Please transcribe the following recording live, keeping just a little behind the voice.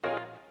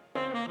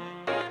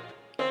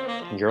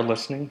You're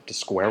listening to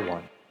Square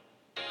One,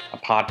 a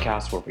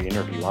podcast where we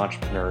interview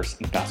entrepreneurs,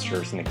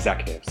 investors, and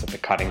executives at the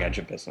cutting edge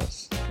of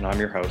business. And I'm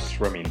your host,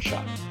 Ramin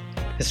Shah.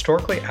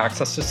 Historically,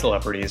 access to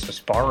celebrities was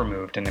far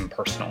removed and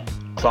impersonal.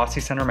 Glossy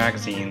center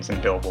magazines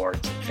and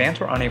billboards, fans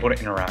were unable to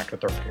interact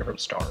with their favorite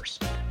stars.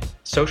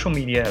 Social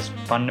media has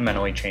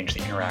fundamentally changed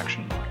the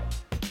interaction model.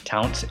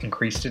 Talent's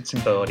increased its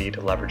ability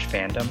to leverage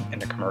fandom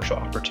into commercial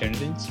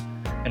opportunities,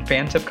 and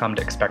fans have come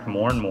to expect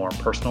more and more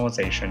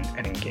personalization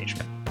and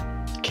engagement.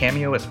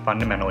 Cameo has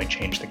fundamentally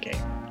changed the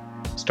game.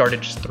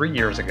 Started just 3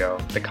 years ago,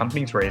 the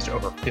company's raised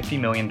over $50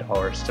 million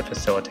to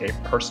facilitate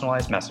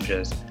personalized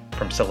messages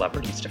from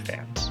celebrities to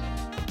fans.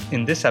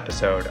 In this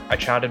episode, I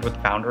chatted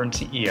with founder and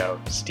CEO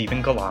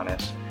Steven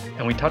Galanis,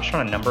 and we touched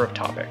on a number of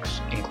topics,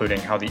 including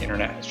how the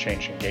internet has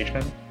changed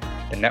engagement,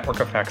 the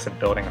network effects of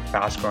building a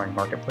fast-growing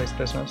marketplace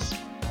business,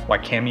 why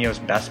Cameo is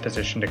best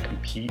positioned to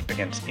compete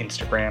against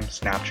Instagram,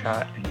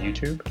 Snapchat, and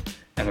YouTube,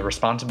 and the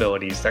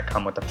responsibilities that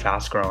come with a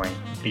fast-growing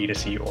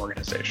B2C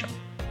organization.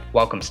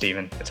 Welcome,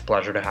 Steven. It's a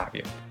pleasure to have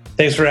you.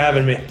 Thanks for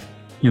having me.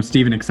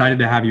 Steven, excited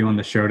to have you on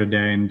the show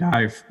today and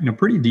dive,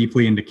 pretty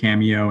deeply into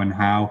Cameo and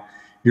how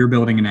you're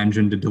building an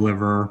engine to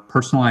deliver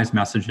personalized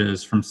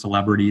messages from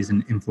celebrities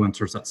and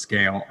influencers at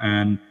scale.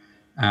 And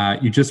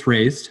you just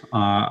raised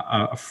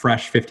a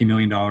fresh $50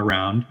 million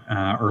round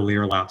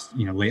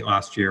late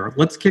last year.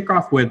 Let's kick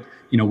off with,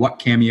 what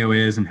Cameo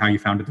is and how you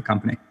founded the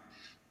company.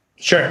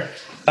 Sure.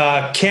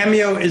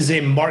 Cameo is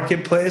a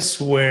marketplace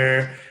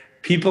where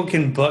people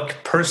can book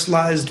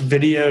personalized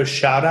video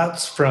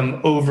shout-outs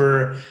from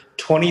over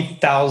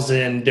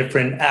 20,000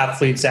 different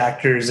athletes,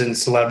 actors, and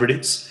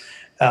celebrities.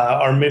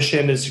 Our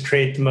mission is to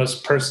create the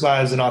most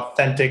personalized and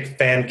authentic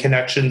fan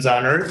connections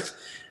on Earth.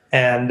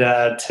 And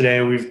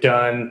today we've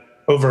done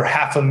over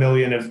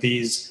 500,000 of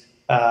these,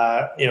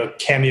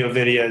 Cameo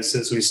videos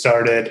since we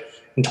started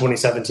in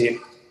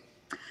 2017.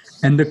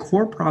 And the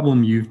core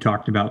problem you've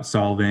talked about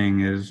solving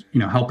is,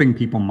 helping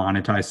people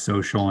monetize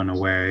social in a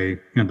way,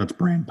 that's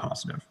brand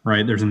positive,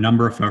 right? There's a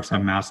number of folks that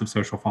have massive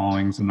social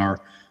followings and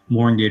are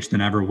more engaged than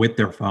ever with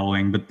their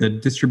following, but the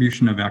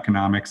distribution of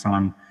economics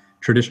on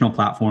traditional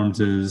platforms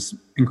is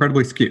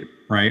incredibly skewed,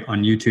 right?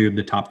 On YouTube,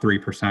 the top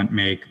 3%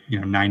 make,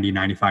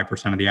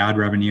 95% of the ad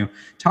revenue.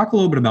 Talk a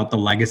little bit about the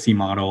legacy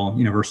model,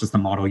 versus the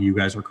model you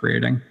guys are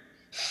creating.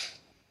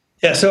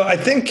 Yeah, so I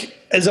think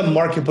as a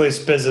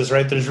marketplace business,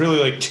 right, there's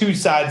really two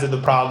sides of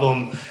the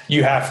problem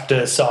you have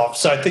to solve.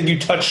 So I think you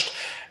touched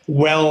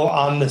well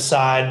on the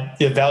side,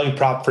 the value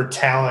prop for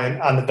talent,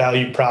 on the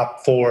value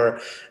prop for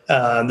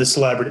the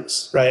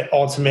celebrities, right?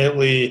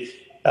 Ultimately,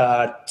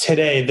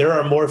 today, there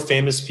are more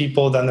famous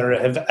people than there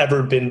have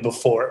ever been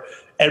before.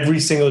 Every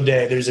single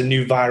day, there's a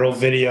new viral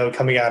video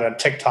coming out on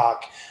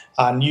TikTok,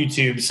 on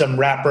YouTube, some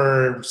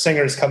rapper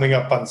singers coming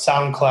up on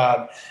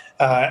SoundCloud.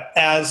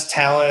 As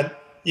talent,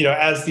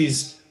 as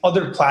these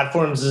other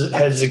platforms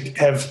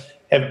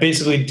have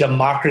basically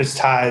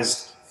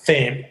democratized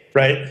fame,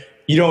 right?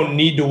 You don't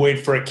need to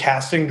wait for a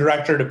casting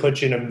director to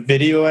put you in a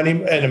video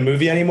in a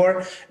movie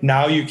anymore.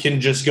 Now you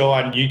can just go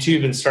on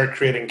YouTube and start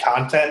creating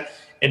content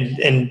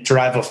and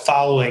drive a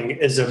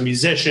following. As a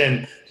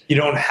musician, you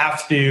don't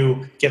have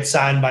to get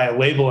signed by a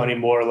label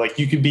anymore.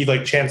 You could be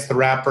like Chance the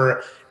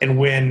Rapper and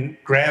win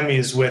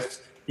Grammys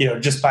with,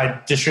 just by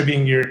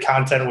distributing your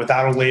content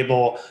without a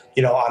label,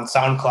 on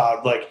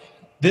SoundCloud.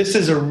 This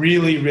is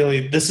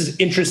this is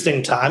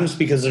interesting times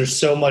because there's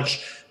so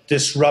much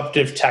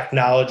disruptive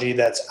technology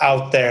that's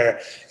out there.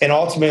 And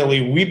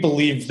ultimately, we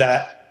believe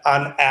that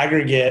on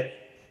aggregate,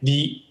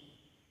 the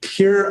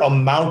pure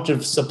amount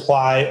of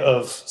supply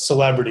of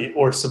celebrity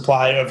or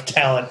supply of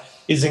talent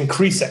is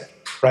increasing,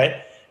 right?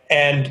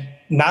 And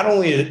not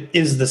only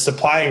is the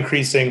supply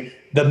increasing,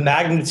 the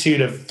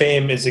magnitude of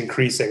fame is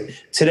increasing.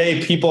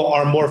 Today, people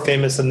are more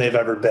famous than they've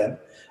ever been.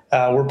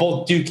 We're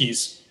both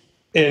Dukies.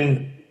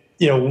 And,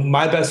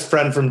 my best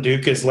friend from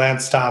Duke is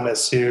Lance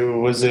Thomas,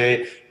 who was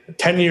a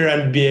 10-year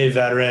NBA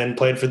veteran,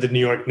 played for the New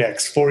York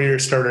Knicks, 4-year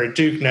starter at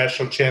Duke,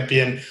 national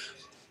champion.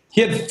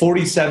 He had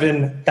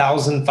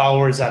 47,000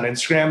 followers on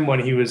Instagram when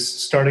he was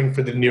starting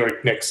for the New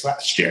York Knicks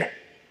last year.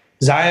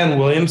 Zion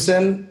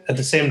Williamson, at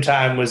the same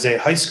time, was a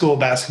high school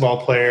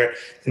basketball player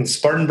in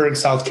Spartanburg,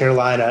 South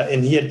Carolina,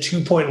 and he had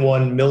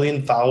 2.1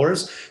 million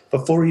followers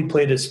before he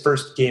played his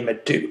first game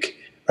at Duke,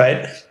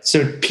 right?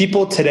 So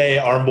people today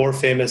are more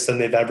famous than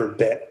they've ever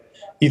been.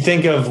 You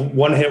think of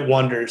one-hit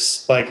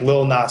wonders like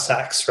Lil Nas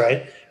X,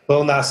 right?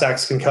 Lil Nas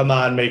X can come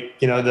on, make,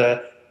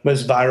 the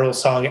most viral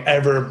song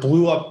ever,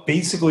 blew up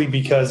basically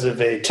because of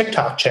a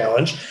TikTok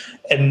challenge,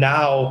 and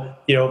now,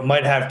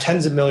 might have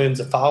tens of millions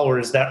of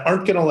followers that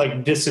aren't going to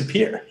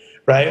disappear,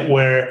 right?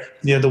 Where,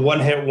 the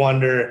one-hit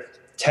wonder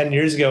 10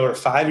 years ago or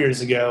 5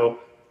 years ago,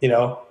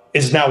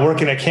 is now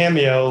working at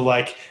Cameo,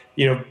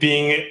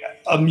 being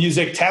a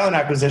music talent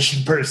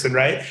acquisition person,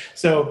 right?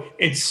 So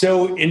it's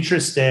so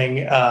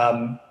interesting,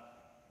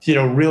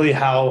 really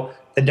how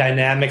the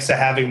dynamics of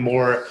having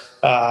more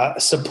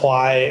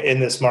supply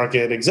in this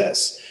market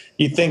exists.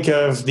 You think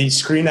of the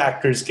Screen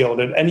Actors Guild.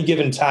 At any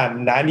given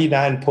time,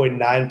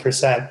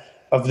 99.9%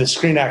 of the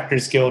Screen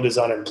Actors Guild is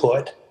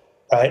unemployed.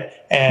 right?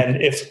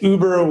 And if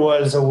Uber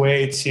was a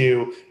way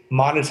to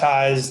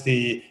monetize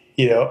the,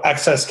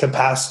 excess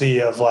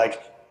capacity of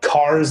like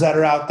cars that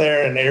are out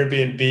there, and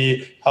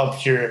Airbnb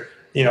helped your,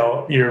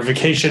 your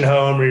vacation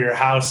home or your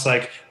house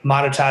like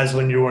monetize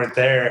when you weren't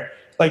there.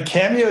 Like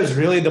Cameo is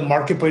really the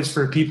marketplace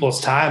for people's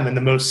time and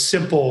the most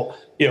simple,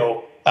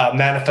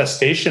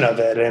 manifestation of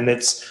it. And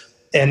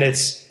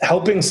it's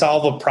helping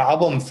solve a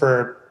problem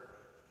for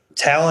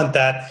talent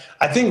that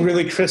I think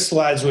really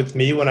crystallized with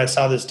me when I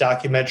saw this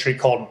documentary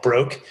called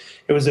Broke.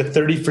 It was a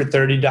 30 for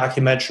 30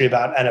 documentary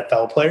about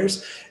NFL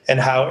players and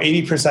how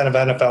 80% of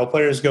NFL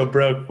players go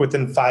broke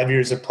within 5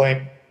 years of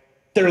playing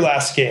their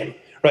last game,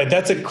 right?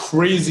 That's a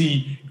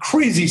crazy,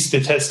 crazy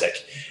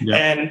statistic. Yeah.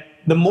 And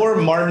the more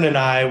Martin and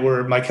I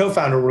my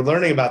co-founder, were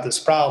learning about this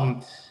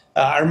problem,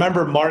 I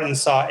remember Martin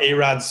saw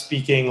A-Rod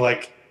speaking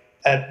like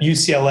at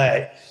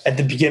UCLA at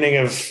the beginning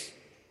of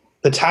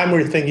the time we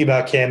were thinking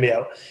about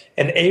Cameo.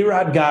 And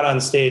A-Rod got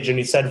on stage and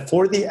he said,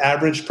 for the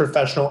average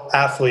professional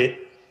athlete,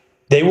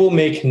 they will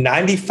make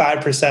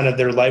 95% of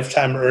their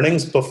lifetime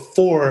earnings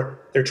before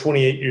they're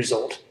 28 years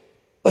old.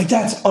 Like,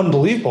 that's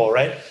unbelievable,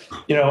 right?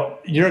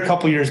 You're a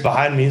couple years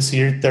behind me, so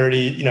you're 30,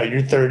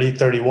 you're 30,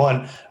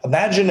 31.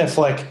 Imagine if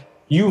like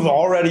you've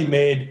already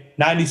made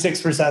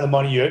 96% of the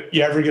money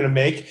you're ever going to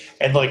make.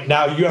 And like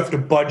now you have to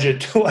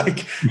budget to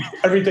like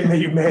everything that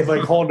you made,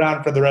 like hold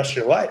on for the rest of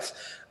your life.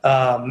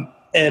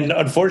 And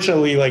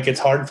unfortunately, like it's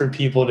hard for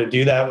people to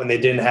do that when they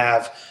didn't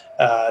have,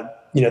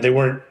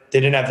 they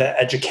didn't have that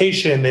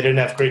education. They didn't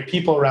have great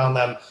people around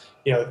them.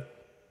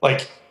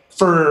 Like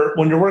for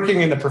when you're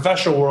working in the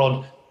professional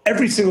world,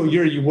 every single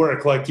year you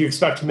work, like you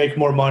expect to make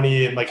more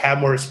money and like have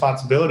more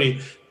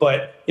responsibility.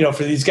 But,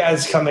 for these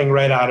guys coming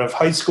right out of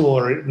high school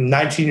or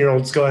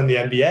 19-year-olds going to the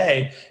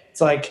NBA,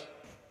 it's like,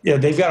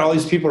 they've got all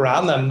these people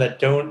around them that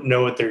don't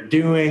know what they're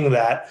doing,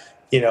 that,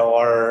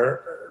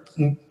 are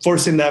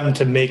forcing them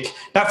to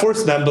not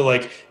forcing them, but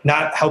like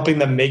not helping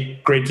them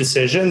make great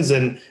decisions.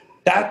 And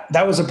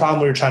that was a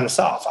problem we were trying to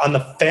solve. On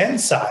the fan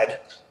side,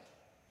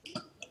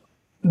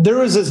 there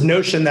was this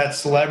notion that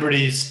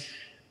celebrities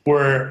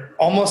were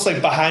almost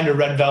like behind a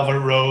red velvet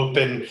rope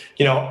and,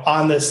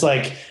 on this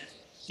like,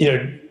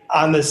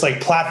 on this like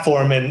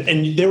platform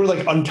and they were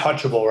like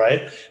untouchable.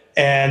 Right.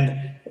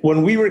 And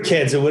when we were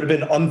kids, it would have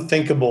been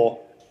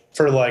unthinkable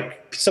for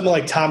like someone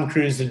like Tom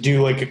Cruise to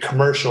do like a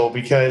commercial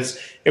because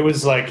it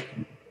was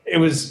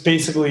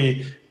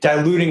basically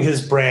diluting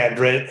his brand,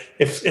 right?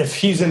 If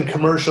he's in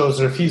commercials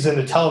or if he's in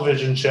a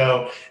television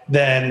show,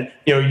 then,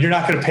 you're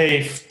not going to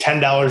pay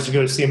 $10 to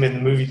go see him in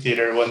the movie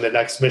theater when the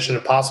next Mission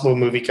Impossible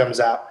movie comes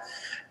out.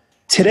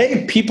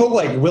 Today, people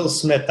like Will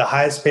Smith, the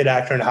highest paid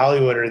actor in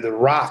Hollywood, or The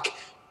Rock,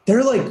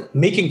 they're like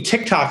making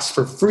TikToks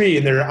for free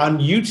and they're on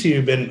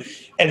YouTube.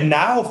 And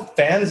now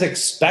fans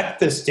expect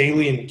this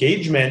daily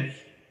engagement,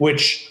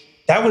 which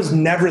that was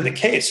never the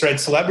case, right?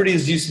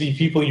 Celebrities used to be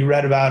people you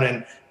read about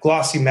in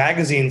glossy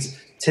magazines.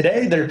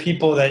 Today, they're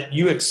people that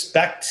you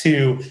expect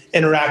to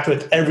interact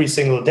with every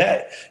single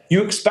day.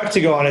 You expect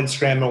to go on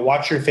Instagram and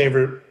watch your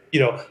favorite,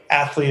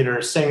 athlete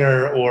or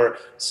singer or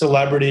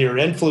celebrity or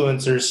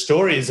influencer's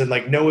stories and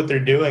like know what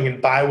they're doing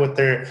and buy what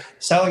they're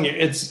selling you.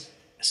 It's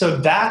so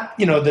that,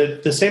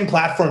 the same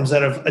platforms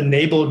that have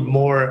enabled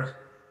more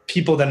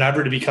people than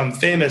ever to become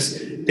famous,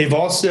 they've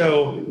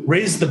also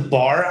raised the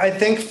bar, I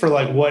think, for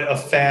like what a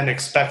fan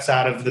expects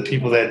out of the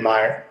people they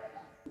admire.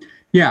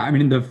 Yeah, I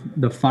mean,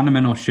 the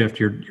fundamental shift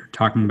you're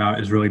talking about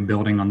is really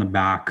building on the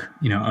back,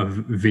 of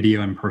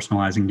video and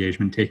personalized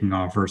engagement taking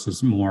off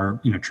versus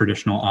more,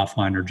 traditional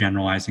offline or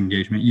generalized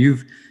engagement.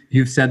 You've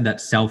said that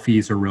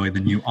selfies are really the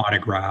new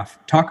autograph.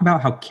 Talk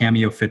about how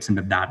Cameo fits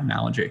into that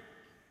analogy.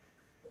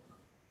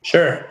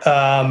 Sure.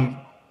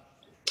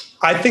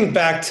 I think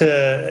back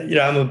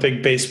to, I'm a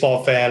big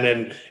baseball fan,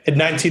 and in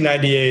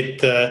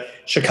 1998, the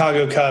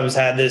Chicago Cubs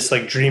had this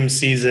like dream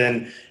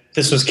season.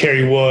 This was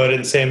Kerry Wood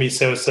and Sammy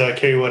Sosa.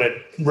 Kerry Wood had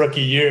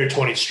rookie year,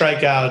 20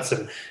 strikeouts,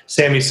 and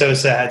Sammy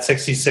Sosa had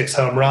 66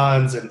 home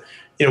runs. And,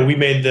 we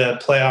made the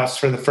playoffs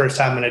for the first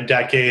time in a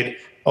decade,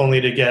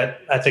 only to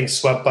get, I think,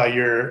 swept by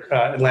your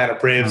Atlanta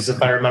Braves,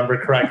 if I remember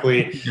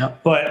correctly.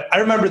 Yep. But I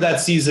remember that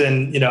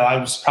season, I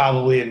was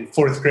probably in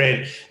fourth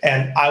grade,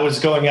 and I was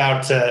going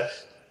out to,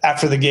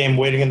 after the game,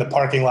 waiting in the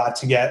parking lot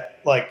to get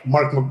like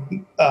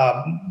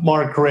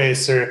Mark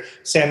Grace or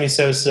Sammy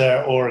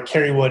Sosa or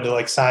Kerry Wood to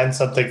like sign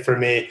something for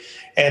me.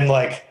 And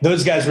like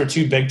those guys were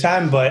too big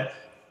time, but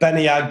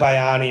Benny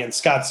Agbayani and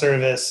Scott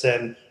Service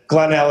and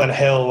Glenn Allen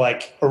Hill,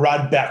 like, or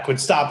Rod Beck would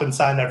stop and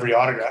sign every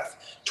autograph.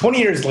 20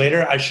 years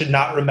later, I should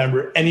not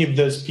remember any of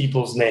those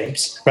people's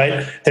names,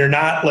 right? They're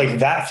not like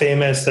that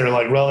famous. They're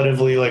like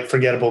relatively like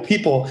forgettable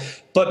people,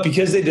 but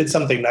because they did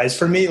something nice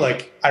for me,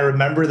 like I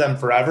remember them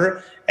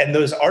forever. And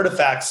those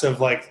artifacts of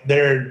like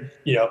their,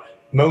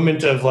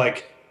 moment of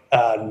like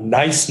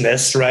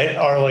niceness, right,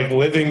 are like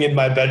living in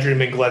my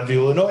bedroom in Glenview,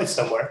 Illinois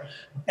somewhere.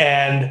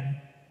 And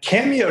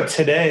Cameo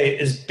today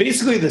is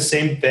basically the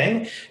same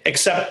thing,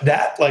 except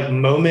that like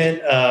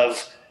moment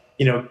of,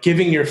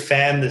 giving your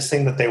fan this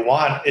thing that they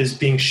want is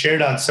being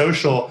shared on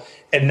social.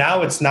 And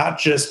now it's not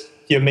just,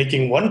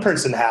 making one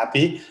person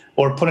happy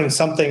or putting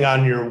something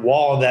on your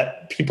wall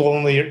that people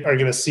only are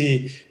going to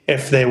see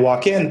if they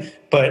walk in.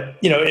 But,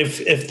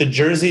 if the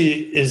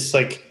jersey is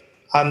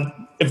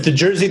if the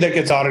jersey that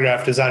gets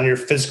autographed is on your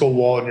physical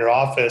wall in your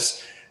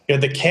office,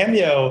 the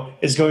cameo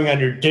is going on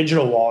your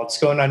digital wall. It's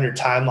going on your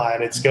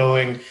timeline. It's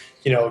going,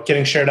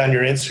 getting shared on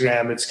your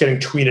Instagram. It's getting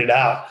tweeted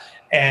out.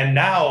 And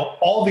now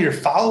all of your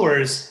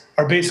followers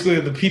are basically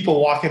the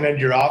people walking into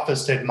your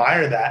office to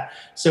admire that.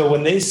 So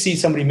when they see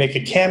somebody make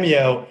a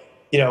cameo,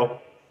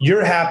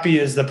 you're happy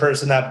as the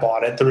person that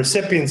bought it. The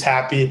recipient's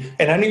happy.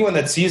 And anyone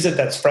that sees it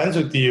that's friends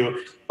with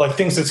you,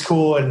 thinks it's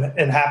cool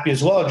and happy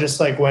as well. Just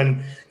like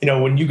when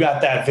you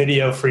got that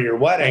video for your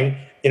wedding,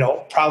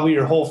 probably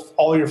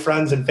all your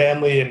friends and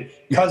family and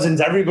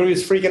cousins, everybody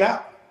was freaking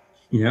out.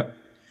 Yep.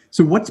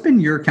 So what's been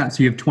your count?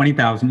 So you have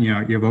 20,000, you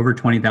have over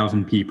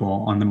 20,000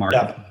 people on the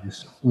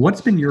marketplace. Yep.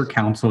 What's been your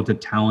counsel to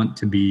talent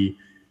to be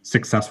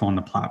successful on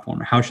the platform?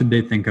 How should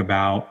they think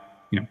about,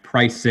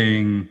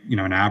 pricing,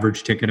 an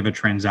average ticket of a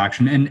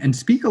transaction, and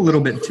speak a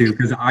little bit too,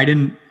 because I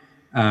didn't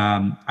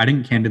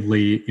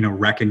candidly,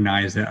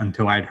 recognize it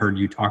until I'd heard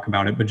you talk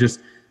about it, but just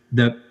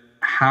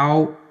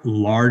how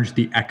large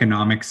the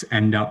economics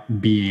end up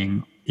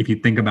being if you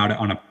think about it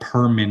on a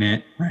per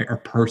minute, right, or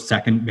per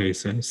second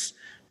basis,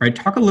 right?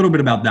 Talk a little bit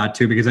about that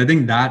too, because I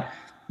think that,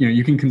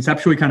 you can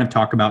conceptually kind of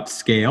talk about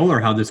scale or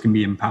how this can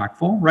be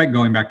impactful, right?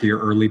 Going back to your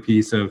early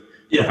piece of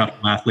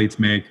professional athletes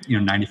make,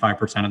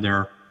 95% of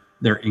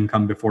their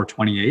income before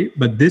 28.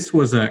 But this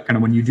was a kind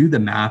of, when you do the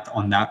math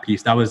on that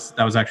piece, that was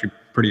actually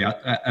pretty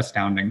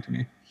astounding to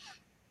me.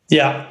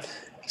 Yeah.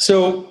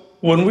 So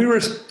when we were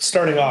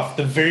starting off,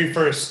 the very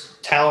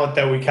first talent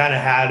that we kind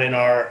of had in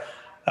our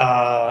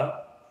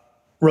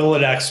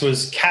Rolodex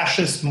was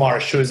Cassius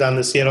Marsh, who was on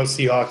the Seattle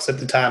Seahawks at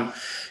the time.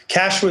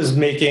 Cash was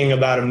making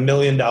about $1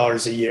 million a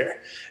year.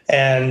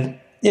 And,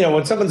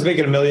 when someone's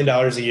making $1 million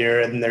a year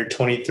and they're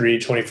 23,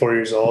 24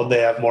 years old,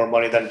 they have more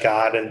money than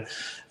God. And,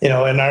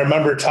 and I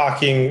remember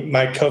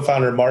my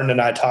co-founder Martin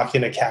and I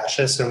talking to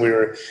Cassius, and we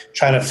were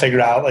trying to figure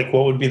out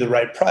what would be the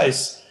right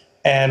price.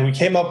 And we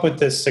came up with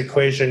this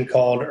equation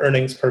called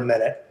earnings per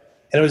minute.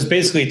 And it was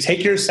basically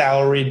take your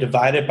salary,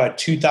 divide it by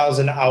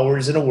 2,000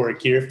 hours in a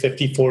work year,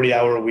 50,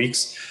 40-hour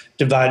weeks,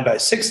 divide by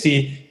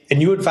 60,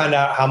 and you would find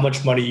out how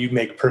much money you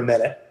make per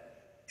minute.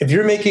 If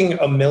you're making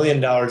 $1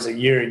 million a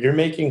year, you're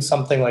making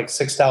something like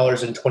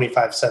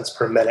 $6.25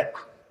 per minute.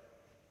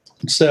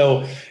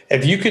 So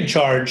if you could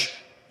charge,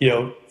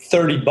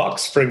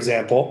 $30, for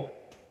example,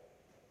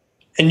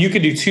 and you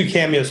could do 2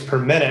 cameos per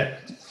minute,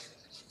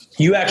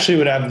 you actually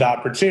would have the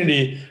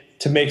opportunity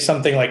to make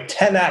something like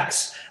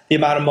 10x the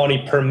amount of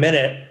money per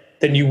minute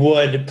than you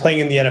would playing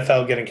in the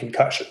NFL getting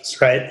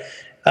concussions, right?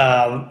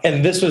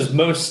 And this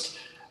was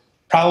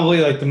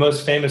probably the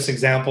most famous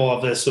example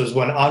of this was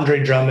when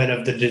Andre Drummond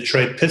of the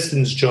Detroit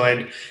Pistons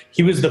joined.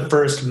 He was the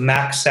first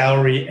max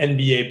salary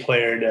NBA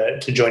player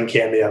to join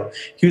Cameo.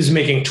 He was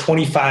making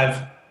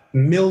 $25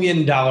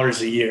 million a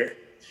year.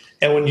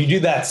 And when you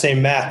do that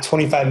same math,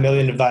 25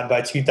 million divided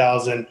by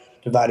 2,000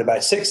 divided by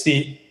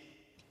 60,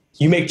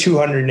 you make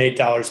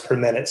 $208 per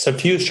minute. So if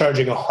he was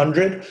charging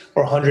 $100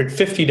 or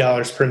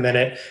 $150 per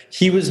minute,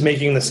 he was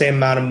making the same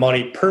amount of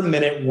money per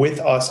minute with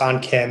us on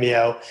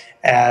Cameo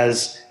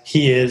as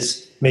he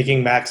is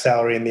making max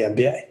salary in the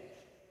NBA.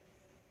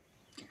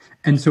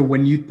 And so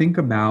when you think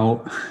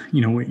about,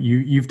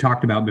 you've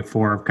talked about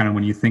before, kind of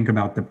when you think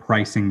about the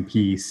pricing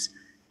piece,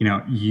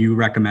 you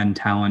recommend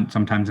talent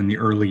sometimes in the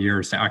early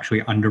years to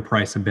actually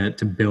underprice a bit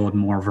to build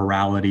more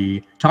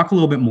virality. Talk a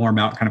little bit more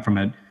about kind of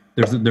from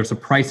there's a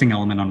pricing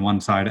element on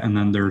one side, and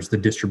then there's the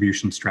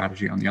distribution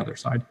strategy on the other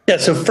side. Yeah.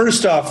 So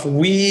first off,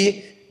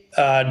 we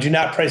do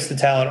not price the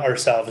talent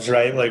ourselves,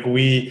 right?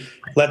 We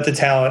let the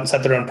talent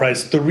set their own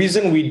price. The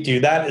reason we do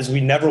that is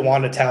we never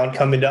want a talent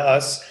coming to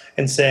us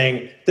and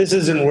saying, this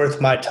isn't worth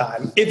my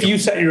time. If you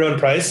set your own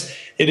price,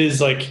 it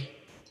is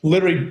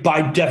literally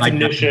by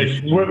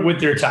definition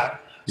with your time.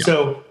 Yeah.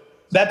 So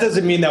that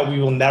doesn't mean that we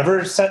will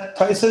never set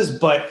prices,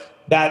 but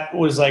that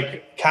was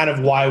kind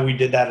of why we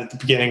did that at the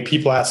beginning.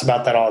 People ask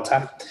about that all the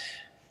time.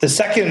 The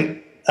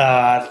second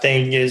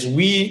thing is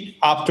we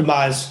tell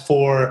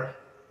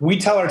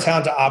our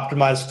talent to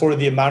optimize for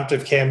the amount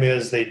of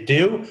cameos they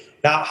do,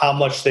 not how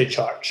much they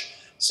charge.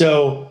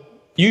 So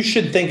you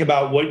should think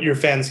about what your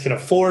fans can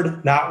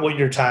afford, not what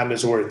your time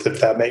is worth, if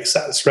that makes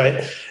sense,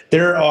 right?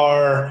 There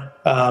are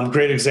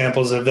great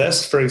examples of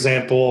this. For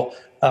example,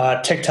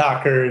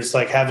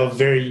 TikTokers have a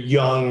very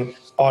young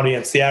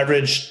audience. The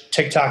average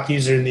TikTok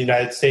user in the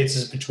United States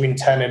is between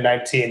 10 and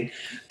 19.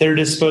 Their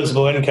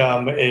disposable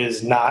income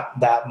is not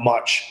that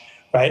much,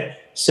 right?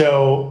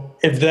 So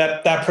if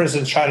that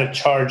person's trying to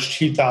charge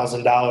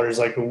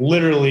 $2,000,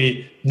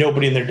 literally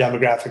nobody in their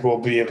demographic will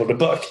be able to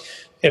book.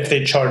 If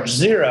they charge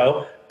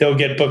 $0, they'll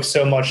get booked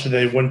so much that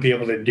they wouldn't be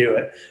able to do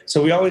it.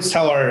 So we always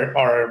tell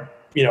our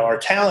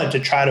talent to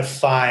try to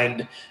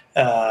find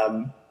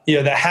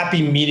the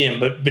happy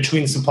medium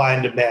between supply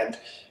and demand.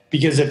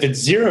 Because if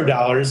it's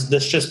 $0,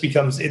 this just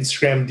becomes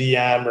Instagram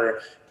DM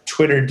or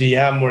Twitter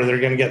DM where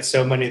they're going to get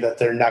so many that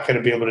they're not going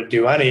to be able to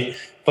do any.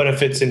 But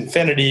if it's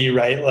infinity,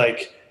 right,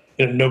 like,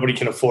 nobody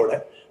can afford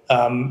it.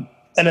 And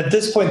at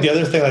this point, the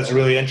other thing that's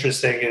really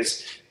interesting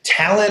is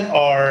talent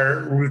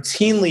are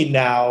routinely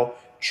now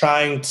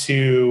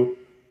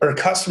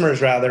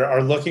customers rather,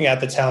 are looking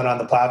at the talent on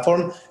the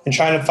platform and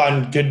trying to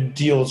find good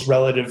deals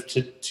relative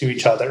to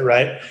each other,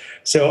 right?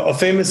 So a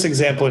famous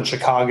example in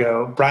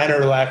Chicago, Brian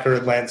Urlacher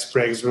and Lance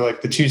Briggs were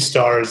like the two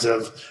stars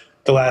of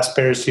the last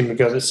Bears team to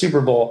go to the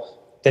Super Bowl.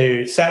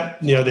 They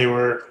they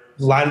were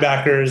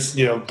linebackers,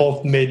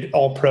 both made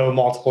All-Pro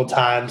multiple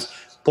times,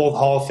 both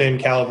Hall of Fame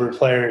caliber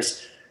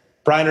players.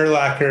 Brian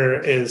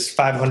Urlacher is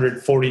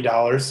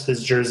 $540.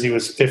 His jersey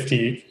was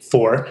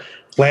 $54.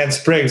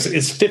 Lance Briggs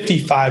is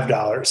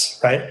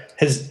 $55, right?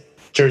 His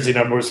jersey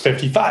number was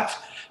 55.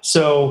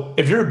 So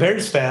if you're a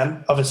Bears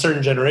fan of a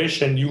certain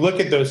generation, you look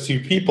at those two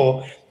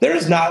people, there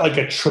is not like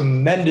a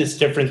tremendous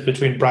difference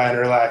between Brian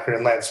Urlacher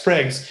and Lance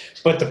Briggs,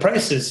 but the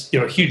price is,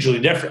 hugely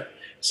different.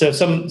 So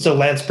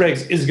Lance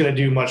Briggs is going to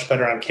do much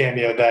better on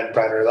Cameo than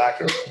Brian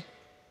Urlacher.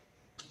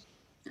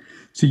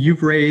 So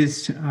you've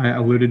raised, I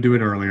alluded to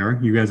it earlier,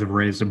 you guys have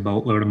raised a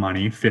boatload of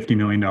money, $50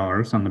 million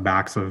on the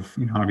backs of,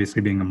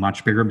 obviously being a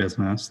much bigger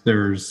business.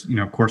 There's,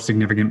 of course,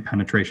 significant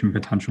penetration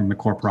potential in the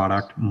core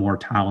product, more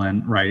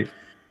talent, right?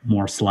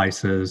 More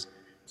slices.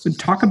 So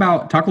talk a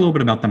little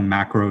bit about the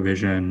macro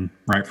vision,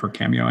 right, for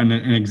Cameo and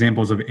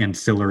examples of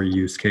ancillary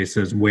use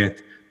cases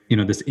with,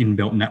 this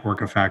inbuilt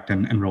network effect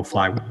and real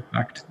flywheel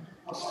effect.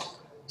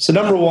 So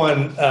number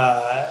one,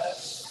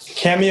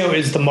 Cameo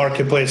is the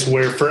marketplace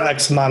where for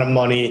X amount of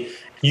money,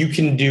 you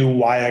can do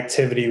Y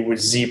activity with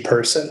Z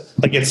person.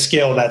 Like at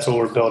scale, that's what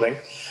we're building.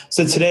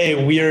 So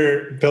today we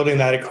are building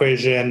that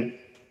equation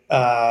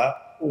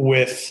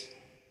with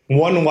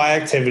one Y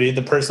activity,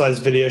 the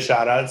personalized video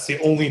shout out. It's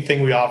the only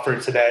thing we offer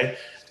today.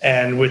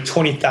 And with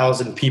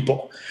 20,000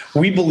 people,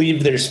 we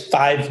believe there's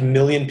 5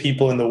 million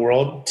people in the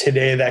world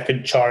today that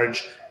could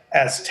charge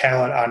as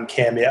talent on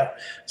Cameo.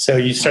 So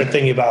you start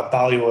thinking about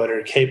Bollywood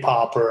or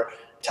K-pop or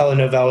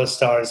telenovela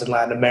stars in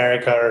Latin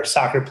America or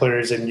soccer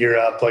players in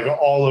Europe, like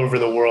all over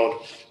the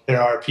world,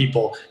 there are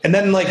people. And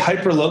then like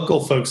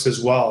hyper-local folks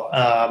as well.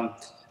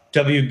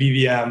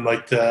 WBBM,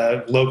 like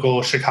the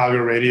local Chicago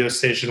radio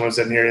station, was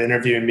in here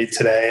interviewing me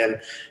today.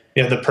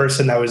 And, the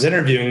person that was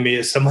interviewing me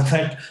is someone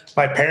that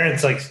my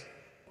parents like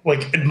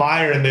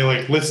admire, and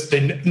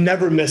they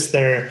never miss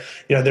their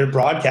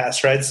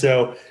broadcast, right?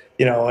 So,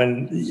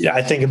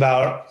 I think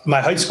about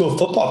my high school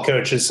football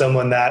coach as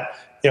someone that,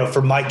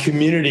 for my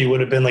community would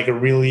have been like a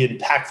really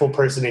impactful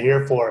person to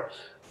hear for,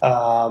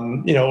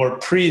 or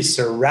priests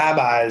or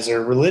rabbis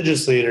or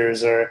religious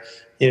leaders or,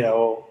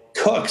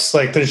 cooks.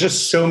 Like there's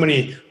just so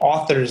many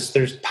authors,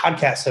 there's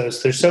podcast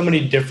hosts, there's so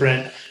many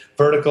different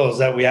verticals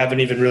that we haven't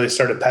even really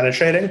started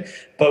penetrating.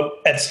 But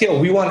at scale,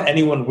 we want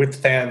anyone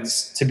with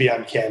fans to be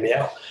on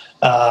Cameo.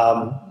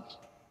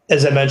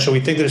 As I mentioned, we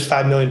think there's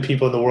 5 million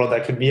people in the world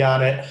that could be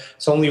on it.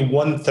 So only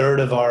one third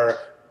of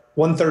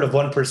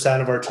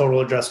 1% of our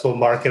total addressable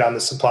market on the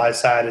supply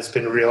side has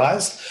been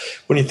realized.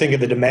 When you think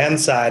of the demand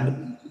side,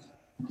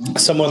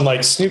 someone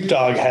like Snoop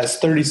Dogg has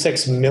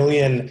 36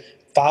 million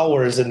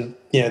followers, and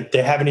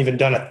they haven't even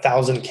done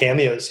 1,000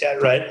 cameos yet,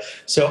 right?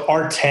 So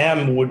our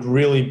TAM would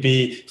really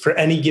be for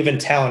any given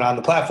talent on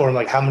the platform,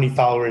 like how many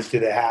followers do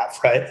they have,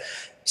 right?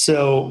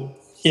 So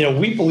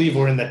we believe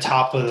we're in the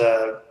top of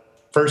the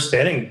first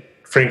inning,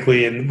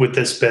 frankly, with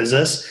this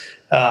business.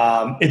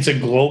 It's a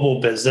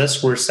global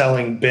business. We're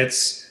selling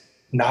bits,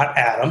 not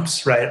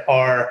atoms, right?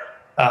 Our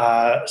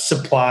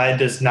supply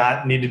does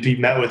not need to be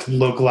met with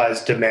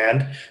localized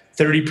demand.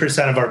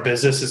 30% of our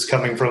business is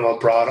coming from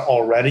abroad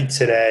already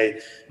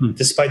today,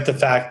 despite the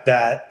fact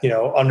that,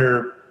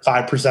 under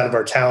 5% of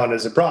our talent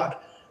is abroad.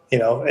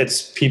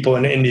 It's people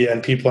in India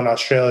and people in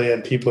Australia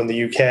and people in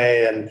the UK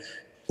and,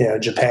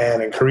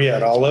 Japan and Korea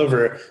and all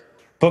over,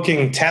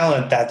 booking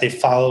talent that they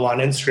follow on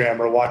Instagram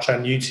or watch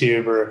on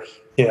YouTube or,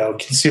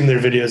 consume their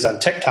videos on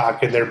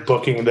TikTok, and they're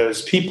booking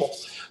those people.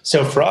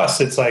 So for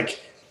us, it's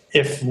like,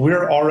 if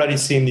we're already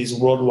seeing these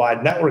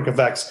worldwide network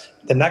effects,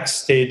 the next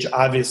stage,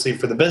 obviously,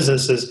 for the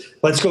business is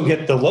let's go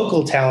get the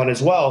local talent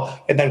as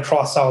well and then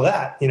cross all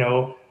that.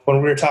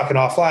 When we were talking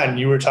offline,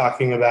 you were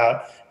talking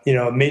about,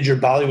 a major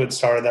Bollywood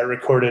star that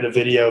recorded a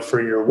video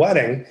for your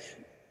wedding.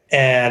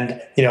 And,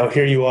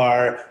 here you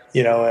are,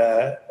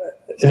 an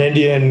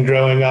Indian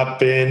growing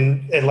up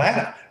in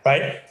Atlanta,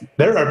 right?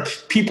 There are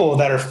people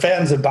that are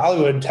fans of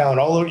Bollywood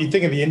talent all over. You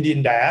think of the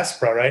Indian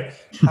diaspora, right?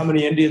 How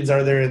many Indians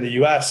are there in the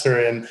US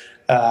or in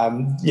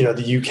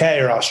the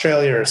UK or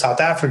Australia or South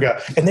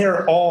Africa, and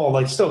they're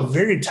all still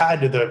very tied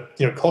to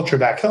the culture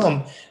back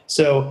home.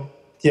 So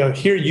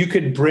here you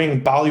could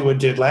bring Bollywood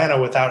to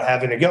Atlanta without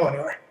having to go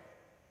anywhere.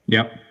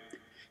 Yep.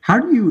 How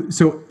do you,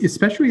 so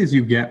especially as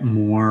you get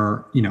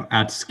more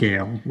at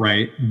scale,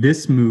 right?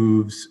 This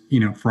moves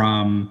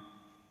from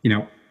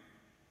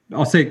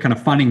I'll say kind of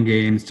fun and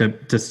games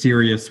to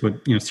serious with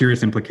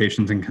serious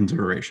implications and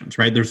considerations,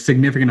 right? There's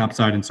significant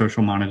upside in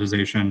social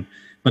monetization,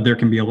 but there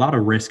can be a lot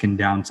of risk and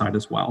downside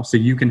as well. So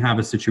you can have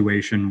a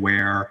situation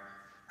where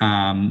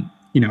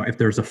if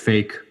there's a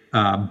fake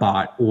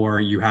bot, or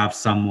you have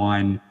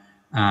someone,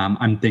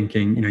 I'm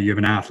thinking, you have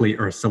an athlete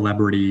or a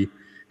celebrity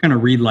kind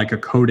of read like a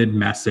coded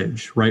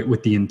message, right,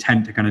 with the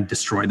intent to kind of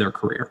destroy their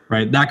career,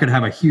 right? That could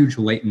have a huge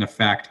latent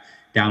effect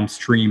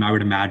downstream, I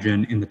would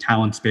imagine, in the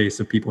talent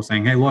space of people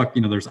saying, hey, look,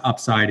 there's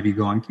upside if you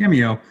go on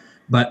Cameo,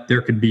 but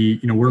there could be,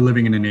 we're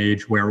living in an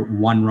age where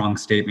one wrong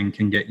statement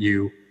can get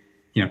you,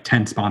 10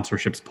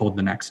 sponsorships pulled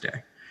the next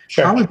day.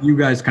 Sure. How have you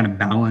guys kind of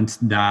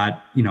balanced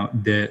that,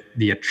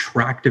 the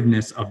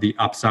attractiveness of the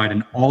upside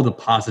and all the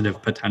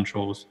positive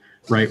potentials,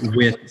 right,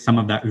 with some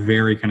of that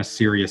very kind of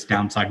serious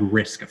downside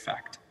risk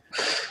effect?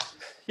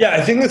 Yeah,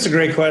 I think that's a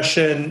great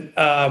question.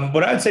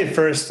 What I'd say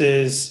first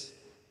is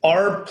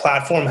our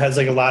platform has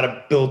like a lot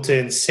of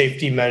built-in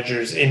safety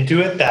measures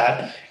into it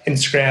that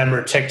Instagram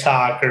or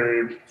TikTok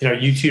or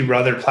YouTube or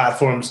other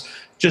platforms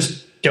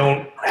just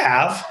don't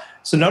have.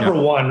 So number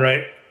one,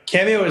 right,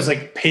 Cameo is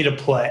like pay to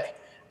play.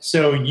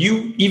 So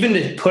you, even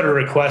to put a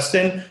request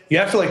in, you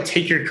have to like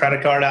take your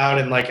credit card out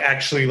and like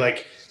actually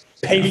like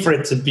pay for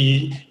it to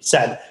be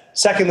sent.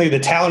 Secondly, the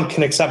talent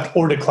can accept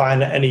or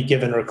decline any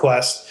given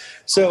request.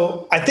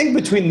 So I think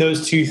between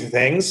those two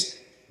things,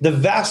 the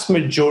vast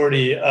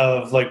majority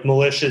of like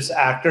malicious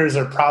actors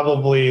are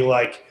probably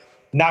like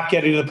not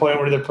getting to the point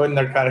where they're putting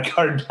their credit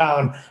card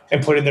down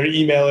and putting their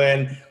email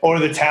in, or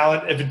the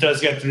talent, if it does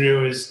get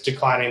through, is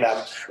declining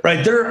them,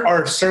 right? There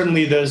are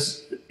certainly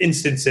those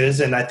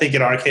instances, and I think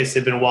in our case,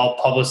 they've been well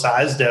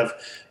publicized of,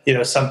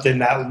 something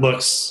that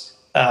looks,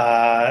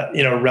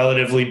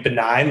 relatively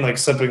benign, like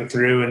slipping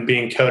through and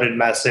being coded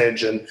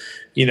message. And,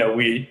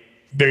 we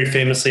very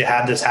famously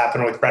had this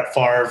happen with Brett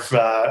Favre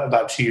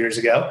about 2 years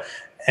ago.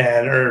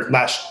 Or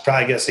last,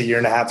 probably I guess a year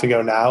and a half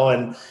ago now.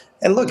 And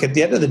look, at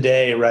the end of the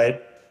day, right,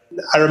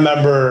 I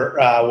remember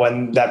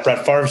when that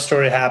Brett Favre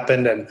story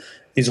happened and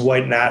these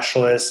white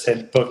nationalists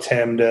had booked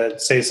him to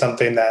say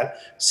something that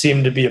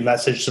seemed to be a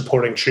message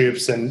supporting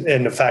troops. And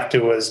in effect,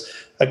 it was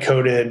a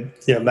coded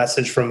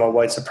message from a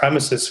white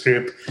supremacist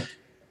group.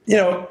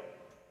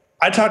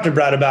 I talked to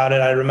Brett about it.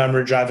 I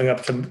remember driving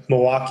up to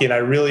Milwaukee, and I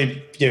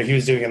really, he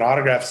was doing an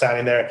autograph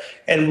signing there.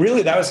 And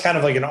really, that was kind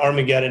of like an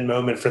Armageddon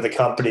moment for the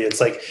company. It's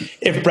like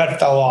if Brett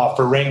fell off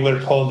or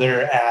Wrangler pulled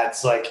their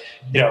ads, like,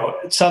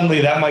 suddenly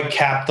that might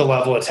cap the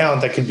level of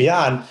talent that could be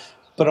on.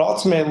 But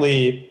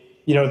ultimately,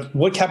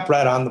 what kept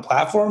Brett on the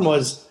platform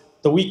was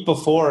the week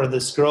before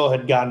this girl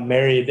had gotten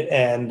married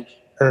and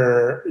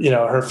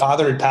her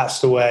father had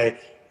passed away,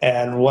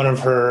 and one of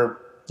her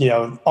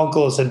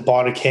uncles had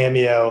bought a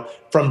Cameo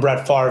from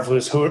Brett Favre, who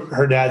was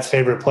her dad's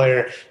favorite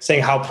player,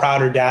 saying how proud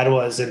her dad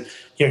was. And,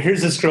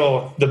 here's this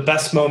girl, the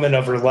best moment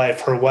of her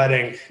life, her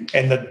wedding.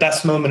 And the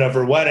best moment of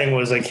her wedding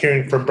was like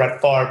hearing from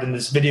Brett Favre, and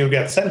this video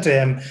got sent to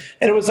him.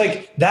 And it was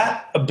like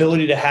that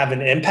ability to have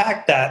an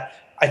impact that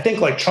I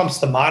think like trumps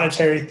the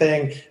monetary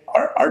thing.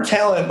 Our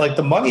talent, like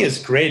the money is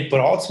great, but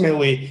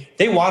ultimately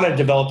they want to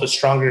develop a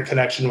stronger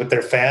connection with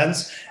their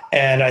fans.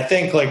 And I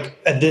think like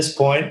at this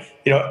point,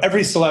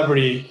 every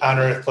celebrity on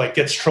earth like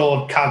gets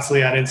trolled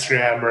constantly on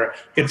Instagram or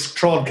gets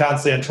trolled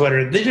constantly on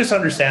Twitter. They just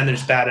understand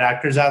there's bad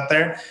actors out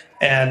there.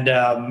 And,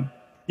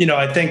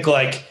 I think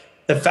like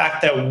the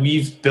fact that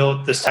we've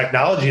built this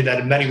technology that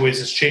in many ways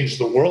has changed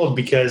the world,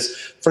 because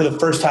for the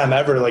first time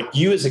ever, like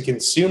you as a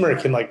consumer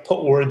can like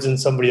put words in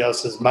somebody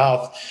else's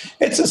mouth.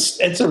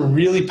 It's a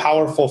really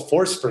powerful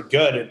force for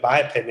good, in my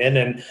opinion.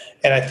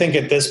 And I think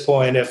at this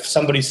point, if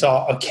somebody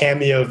saw a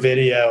Cameo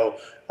video,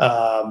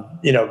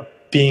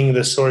 being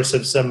the source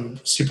of some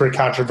super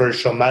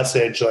controversial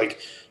message, like,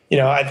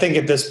 I think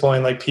at this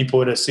point, like people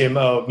would assume,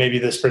 oh, maybe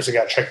this person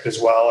got tricked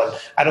as well. And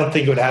I don't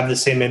think it would have the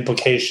same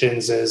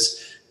implications as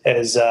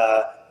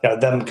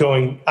them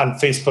going on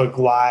Facebook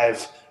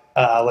Live,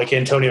 like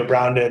Antonio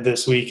Brown did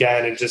this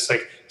weekend, and just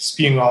like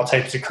spewing all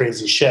types of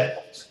crazy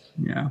shit.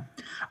 Yeah.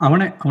 I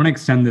want to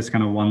extend this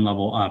kind of one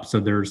level up. So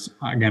there's,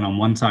 again, on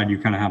one side, you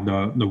kind of have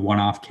the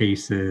one-off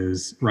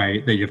cases,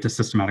 right, that you have to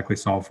systematically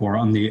solve for.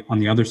 On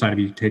the other side, if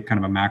you take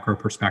kind of a macro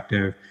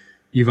perspective,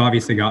 you've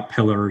obviously got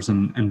pillars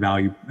and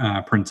value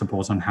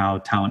principles on how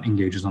talent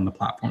engages on the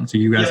platform. So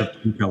you guys have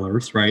two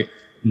pillars, right?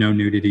 No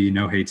nudity,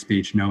 no hate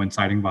speech, no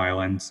inciting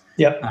violence.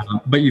 Yep.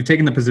 But you've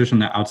taken the position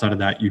that outside of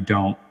that, you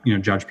don't,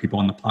 judge people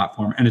on the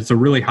platform. And it's a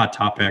really hot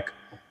topic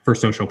for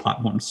social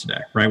platforms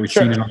today, right? We've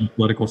seen it on the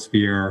political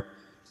sphere,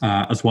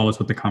 as well as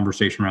with the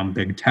conversation around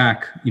big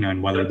tech,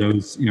 and whether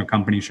those,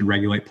 companies should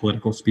regulate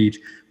political speech.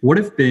 What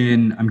have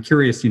been, I'm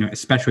curious,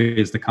 especially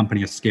as the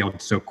company has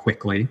scaled so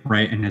quickly,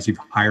 right? And as you've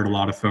hired a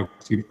lot of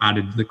folks, you've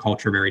added to the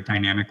culture very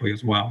dynamically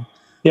as well.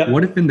 Yep.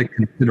 What have been the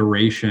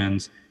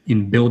considerations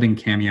in building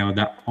Cameo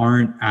that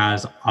aren't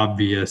as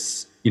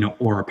obvious,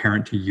 or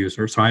apparent to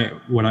users? So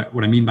what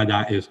I mean by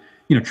that is,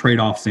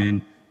 trade-offs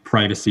in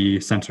privacy,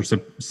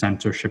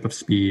 censorship of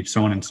speech,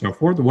 so on and so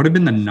forth. What have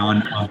been the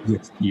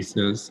non-obvious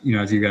pieces,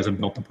 as you guys have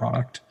built the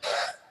product?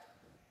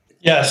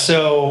 Yeah,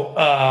 so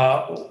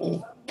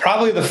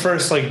probably the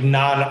first like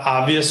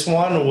non-obvious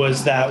one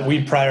was that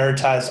we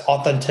prioritize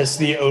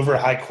authenticity over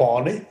high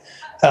quality,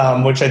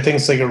 which I think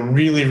is like a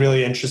really,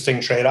 really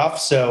interesting trade-off.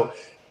 So,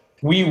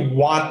 we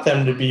want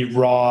them to be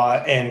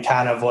raw and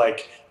kind of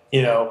like,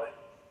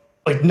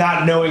 like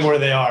not knowing where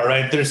they are,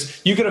 right?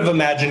 You could have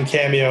imagined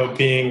Cameo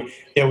being,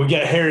 we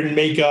get hair and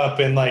makeup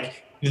and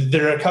like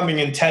they're coming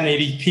in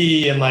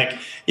 1080p and like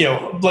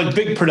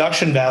big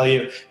production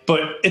value,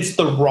 but it's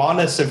the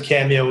rawness of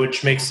Cameo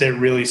which makes it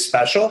really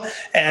special.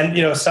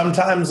 And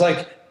sometimes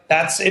like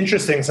that's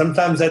interesting.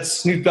 Sometimes that's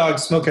Snoop Dogg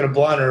smoking a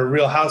blunt, or a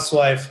Real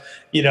Housewife,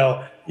 6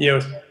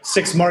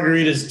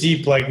 margaritas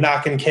deep, like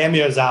knocking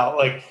cameos out,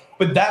 like.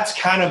 But that's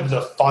kind of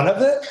the fun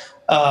of it.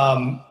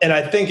 And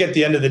I think at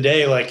the end of the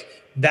day, like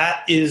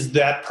that is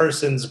that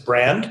person's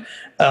brand.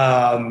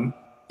 In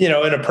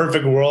a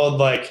perfect world,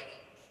 like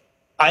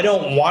I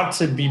don't want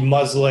to be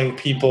muzzling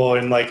people,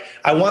 and like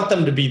I want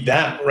them to be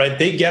them, right?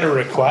 They get a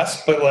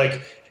request, but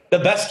like the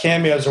best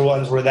cameos are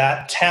ones where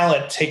that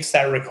talent takes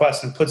that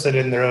request and puts it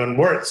in their own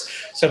words.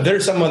 So if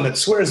there's someone that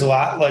swears a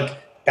lot, like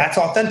that's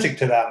authentic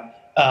to them.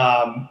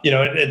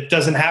 It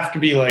doesn't have to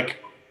be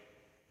like,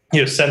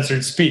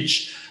 censored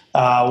speech.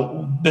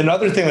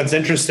 Another thing that's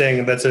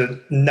interesting, that's a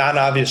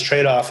non-obvious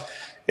trade-off,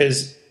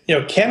 is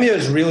Cameo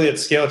is really at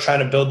scale trying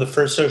to build the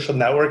first social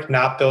network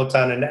not built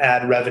on an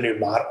ad revenue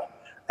model,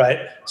 right?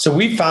 So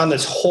we found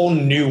this whole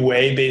new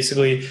way,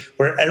 basically,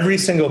 where every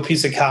single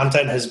piece of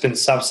content has been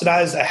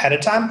subsidized ahead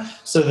of time,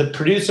 so the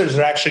producers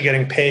are actually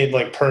getting paid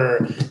like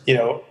per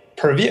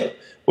view,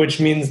 which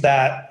means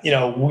that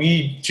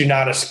we do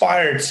not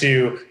aspire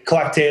to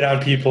collect data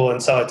on people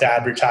and sell it to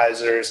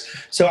advertisers.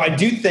 So I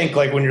do think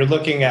like when you're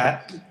looking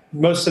at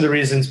most of the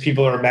reasons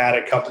people are mad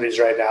at companies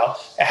right now,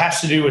 it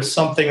has to do with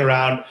something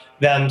around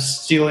them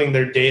stealing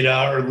their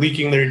data or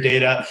leaking their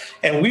data.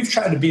 And we've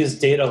tried to be as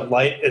data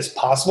light as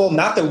possible.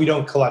 Not that we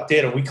don't collect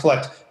data. We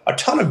collect a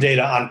ton of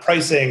data on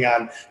pricing,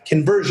 on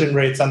conversion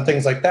rates, on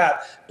things like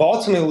that. But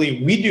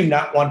ultimately, we do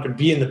not want to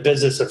be in the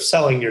business of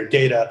selling your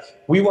data.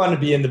 We want to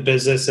be in the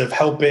business of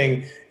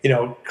helping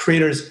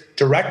creators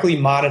directly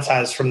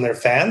monetize from their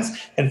fans,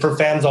 and for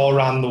fans all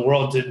around the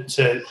world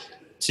to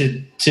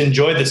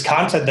enjoy this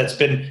content that's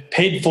been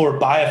paid for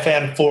by a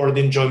fan for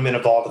the enjoyment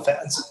of all the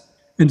fans.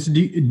 And so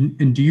do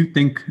you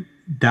think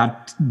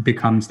that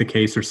becomes the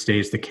case or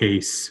stays the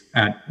case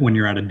when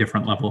you're at a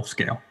different level of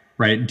scale,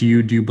 right? Do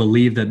you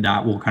believe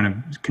that will kind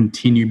of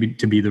continue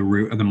to be the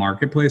root of the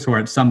marketplace, or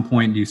at some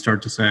point do you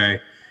start to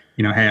say,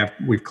 hey,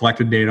 we've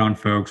collected data on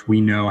folks,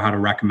 we know how to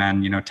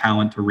recommend,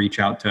 talent to reach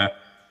out to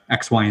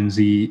X, Y, and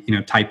Z,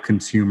 type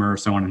consumer,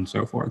 so on and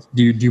so forth.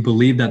 Do you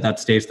believe that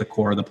stays the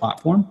core of the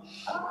platform?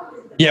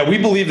 Yeah, we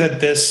believe that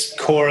this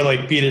core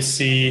like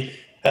B2C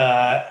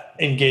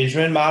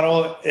engagement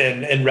model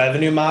and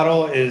revenue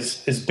model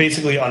is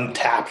basically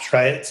untapped,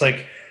 right? It's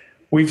like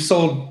we've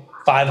sold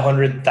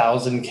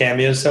 500,000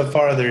 cameos so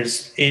far.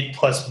 There's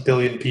 8+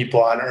 billion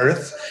people on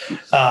Earth.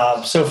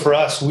 So for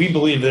us, we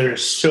believe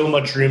there's so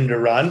much room to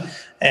run.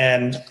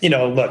 And,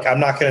 look, I'm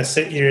not going to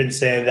sit here and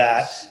say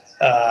that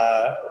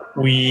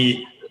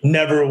we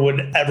never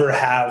would ever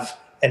have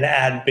an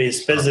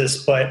ad-based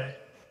business, but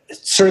it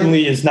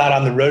certainly is not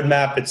on the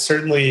roadmap. It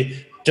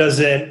certainly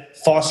doesn't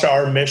foster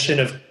our mission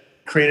of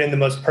creating the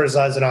most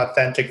personalized and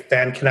authentic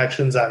fan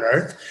connections on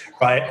Earth,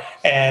 right?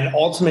 And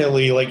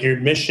ultimately, like your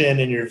mission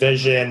and your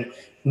vision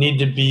need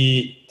to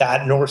be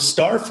that North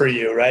Star for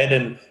you, right?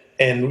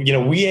 And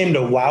we aim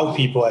to wow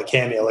people at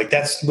Cameo. Like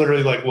that's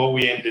literally like what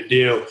we aim to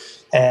do.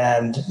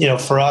 And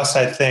for us,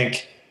 I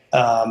think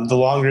the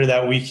longer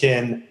that we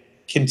can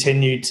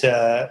continue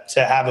to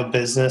have a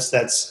business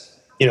that's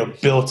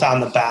built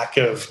on the back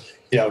of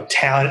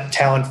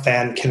talent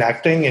fan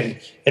connecting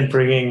and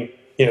bringing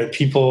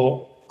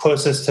people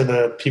closest to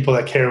the people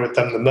that care with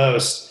them the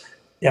most,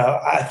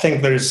 I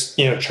think there's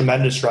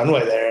tremendous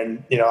runway there,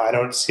 and I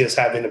don't see us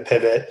having to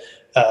pivot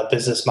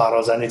business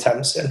models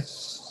anytime soon.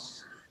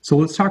 So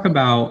let's talk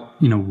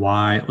about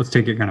why. Let's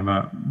take it kind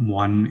of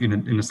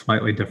in a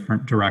slightly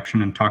different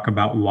direction and talk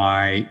about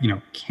why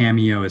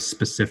Cameo is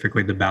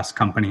specifically the best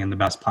company and the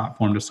best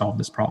platform to solve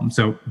this problem.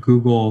 So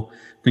Google,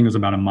 I think it was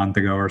about a month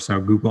ago or so,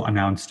 Google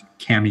announced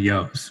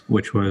Cameos,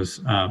 which was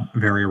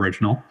very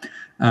original.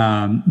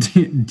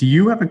 Do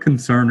you have a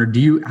concern,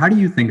 or how do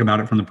you think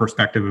about it from the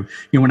perspective of,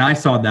 when I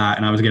saw that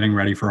and I was getting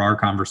ready for our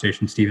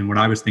conversation, Stephen, what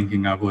I was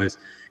thinking of was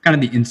kind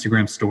of the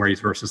Instagram stories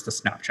versus the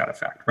Snapchat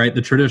effect, right?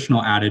 The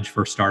traditional adage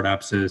for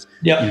startups is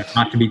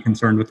not to be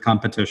concerned with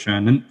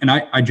competition. And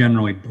I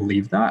generally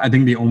believe that. I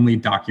think the only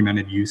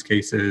documented use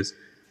cases,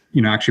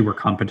 actually where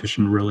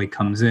competition really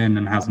comes in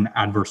and has an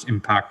adverse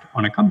impact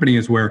on a company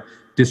is where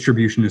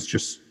distribution is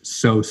just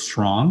so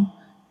strong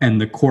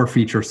and the core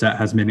feature set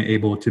has been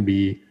able to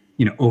be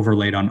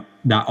overlaid on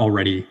that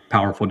already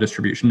powerful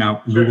distribution.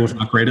 Now, Google's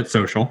not great at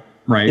social,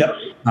 right? Yep.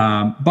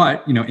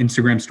 But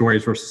Instagram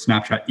stories versus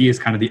Snapchat is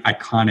kind of the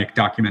iconic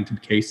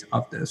documented case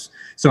of this.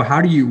 So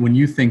how do you, when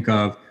you think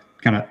of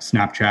kind of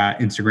Snapchat,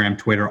 Instagram,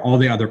 Twitter, all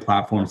the other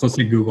platforms, let's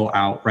say Google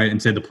out, right?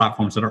 And say the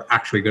platforms that are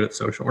actually good at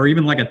social, or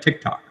even like a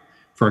TikTok,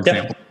 for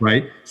example,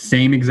 right?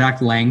 Same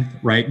exact length,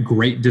 right?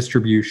 Great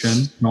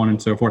distribution, so on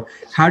and so forth.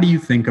 How do you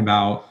think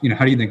about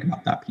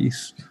that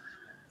piece?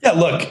 Yeah,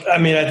 look, I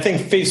mean, I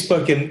think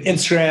Facebook and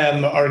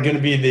Instagram are going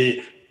to be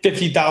the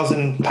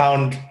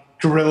 50,000-pound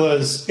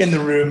gorillas in the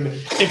room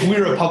if we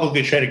were a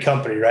publicly traded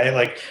company, right?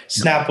 Like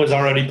Snap was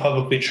already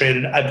publicly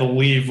traded, I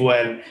believe,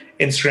 when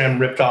Instagram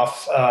ripped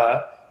off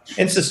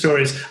Insta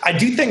stories. I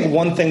do think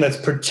one thing that's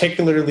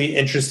particularly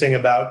interesting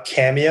about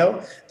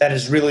Cameo that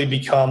has really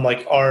become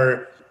like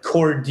our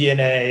core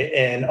DNA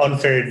and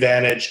unfair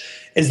advantage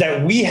is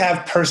that we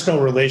have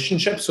personal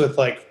relationships with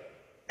like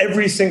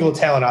every single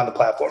talent on the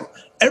platform.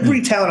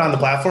 Every talent on the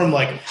platform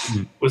like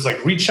was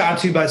like reached out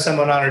to by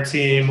someone on our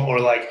team or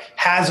like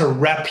has a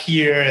rep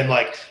here and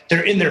like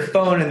they're in their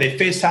phone and they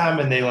FaceTime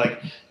and they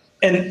like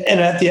and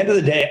at the end of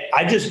the day,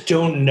 I just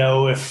don't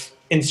know if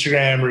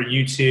Instagram or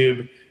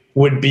YouTube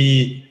would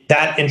be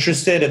that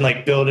interested in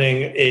like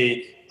building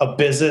a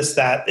business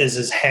that is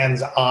as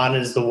hands-on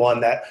as the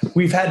one that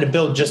we've had to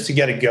build just to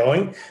get it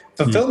going.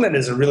 Fulfillment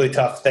is a really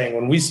tough thing.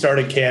 When we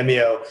started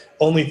Cameo,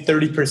 only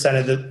 30%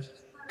 of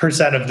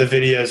the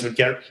videos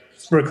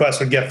requests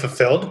would get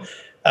fulfilled.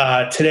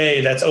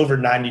 Today, that's over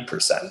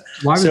 90%.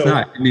 Why was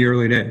that in the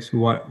early days?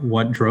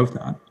 What drove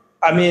that?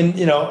 I mean,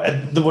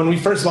 when we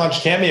first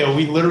launched Cameo,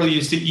 we literally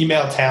used to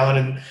email talent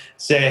and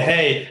say,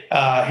 hey,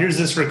 here's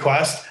this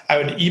request. I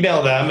would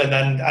email them and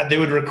then they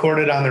would record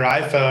it on their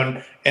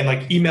iPhone and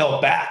like email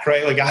it back,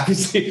 right? Like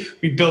obviously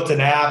we built an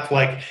app,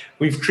 like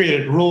we've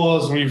created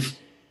rules, we've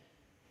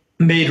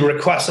made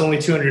requests only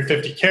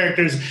 250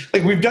 characters.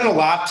 Like we've done a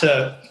lot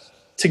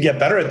to get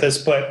better at this,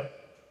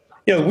 but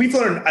we've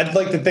learned, I'd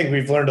like to think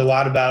we've learned a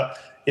lot about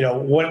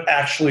what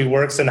actually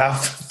works and how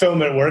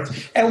fulfillment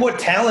works and what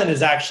talent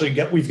is actually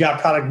we've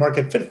got product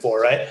market fit for,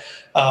 right?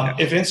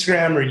 If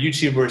Instagram or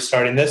YouTube were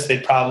starting this,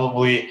 they'd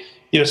probably,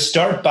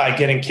 start by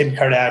getting Kim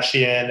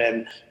Kardashian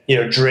and,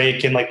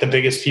 Drake and like the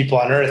biggest people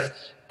on earth.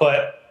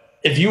 But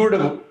if you were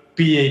to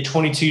be a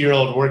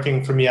 22-year-old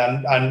working for me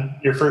on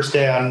your first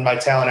day on my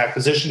talent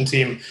acquisition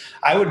team,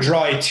 I would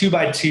draw a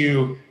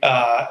 2x2,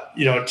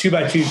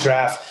 2x2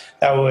 graph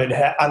that would,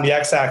 on the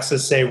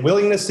x-axis, say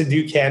willingness to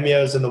do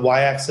cameos and the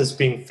y-axis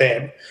being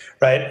fame,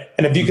 right?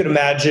 And if you could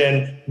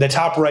imagine the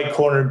top right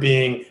corner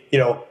being,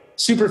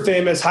 super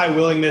famous, high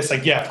willingness,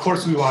 like, yeah, of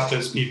course we want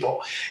those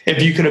people.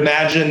 If you could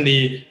imagine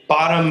the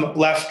bottom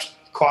left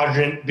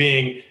quadrant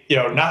being,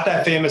 not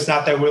that famous,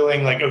 not that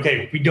willing, like,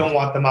 okay, we don't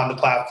want them on the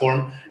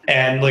platform.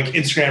 And like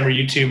Instagram or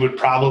YouTube would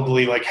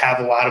probably like have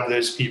a lot of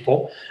those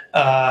people.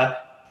 The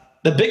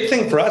big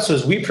thing for us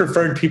was we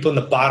preferred people in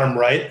the bottom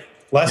right,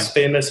 less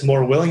famous,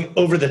 more willing,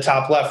 over the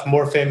top left,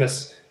 more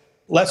famous,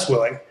 less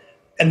willing.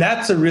 And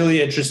that's a really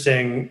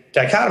interesting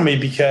dichotomy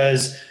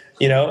because,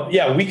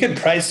 we could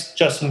price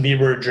Justin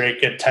Bieber or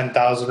Drake at $10,000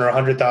 or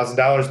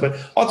 $100,000, but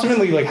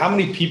ultimately, like, how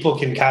many people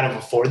can kind of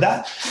afford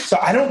that? So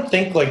I don't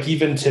think, like,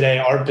 even today,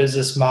 our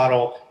business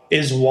model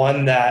is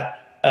one that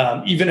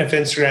even if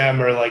Instagram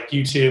or like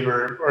YouTube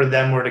or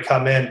them were to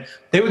come in,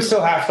 they would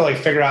still have to like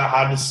figure out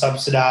how to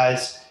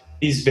subsidize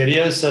these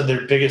videos so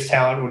their biggest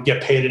talent would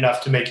get paid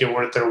enough to make it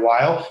worth their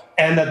while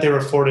and that they were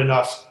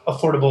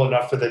affordable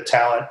enough for the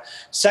talent.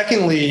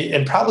 Secondly,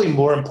 and probably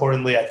more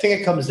importantly, I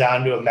think it comes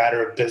down to a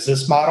matter of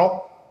business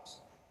model.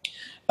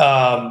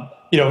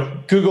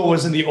 Google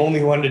wasn't the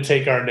only one to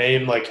take our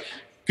name. Like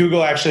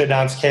Google actually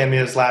announced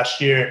cameos last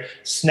year.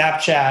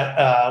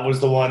 Snapchat was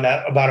the one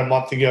that about a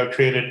month ago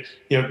created,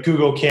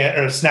 Google or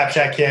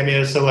Snapchat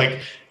cameos. So like,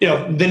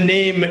 the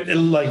name,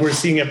 like we're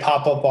seeing it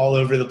pop up all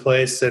over the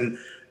place. And,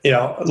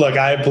 look,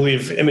 I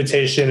believe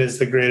imitation is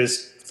the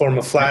greatest form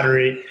of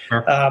flattery.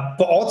 Sure.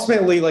 But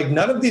ultimately, like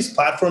none of these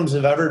platforms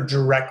have ever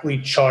directly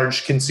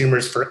charged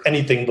consumers for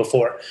anything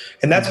before.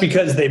 And that's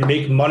because they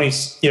make money,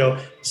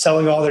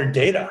 selling all their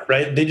data,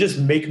 right? They just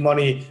make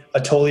money a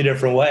totally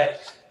different way.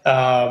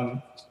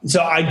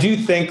 So I do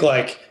think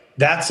like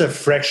that's a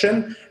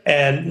friction.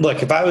 And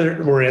look, if I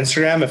were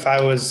Instagram, if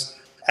I was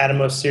Adam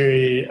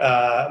Mosseri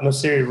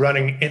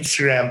running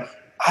Instagram,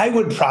 I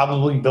would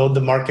probably build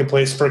the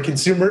marketplace for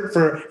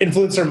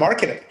influencer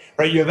marketing,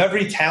 right? You have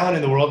every talent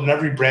in the world and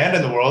every brand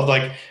in the world.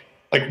 Like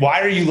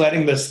why are you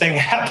letting this thing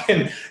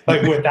happen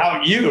like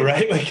without you,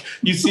 right? Like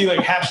you see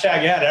like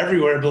hashtag ad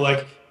everywhere, but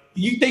like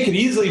they could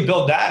easily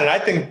build that. And I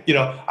think,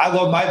 I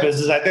love my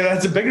business. I think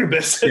that's a bigger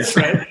business,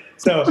 right?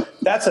 So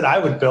that's what I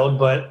would build.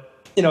 But,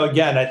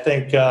 again, I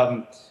think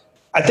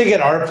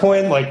at our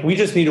point, like we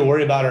just need to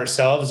worry about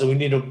ourselves and we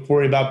need to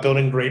worry about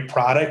building great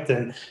product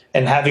and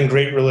having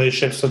great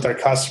relationships with our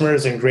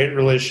customers and great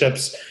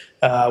relationships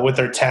with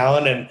our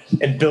talent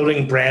and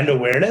building brand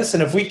awareness.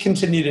 And if we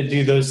continue to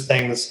do those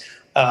things,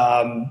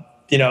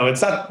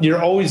 it's not,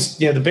 you're always,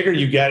 the bigger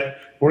you get,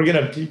 we're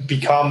going to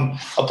become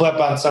a blip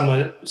on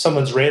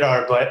someone's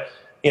radar. But,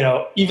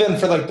 even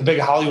for like the big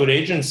Hollywood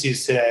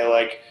agencies today,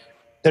 like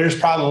there's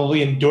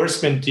probably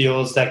endorsement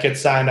deals that get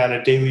signed on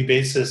a daily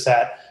basis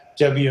at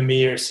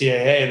WME or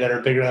CAA that are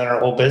bigger than our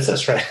whole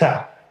business right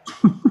now.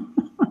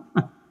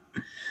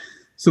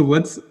 So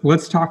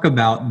let's talk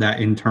about that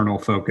internal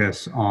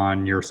focus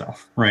on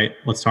yourself, right?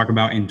 Let's talk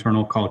about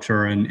internal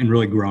culture and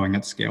really growing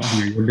at scale.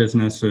 Your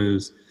business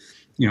is,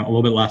 a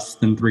little bit less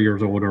than 3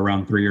 years old, or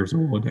around 3 years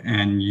old,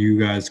 and you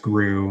guys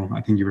grew,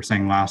 I think you were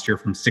saying last year,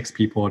 from 6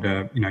 people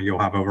to, you'll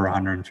have over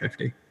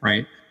 150,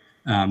 right?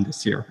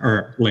 this year,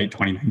 or late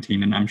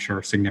 2019, and I'm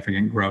sure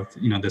significant growth,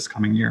 this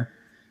coming year.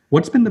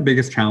 What's been the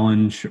biggest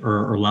challenge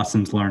or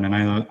lessons learned? And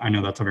I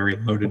know that's a very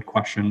loaded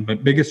question,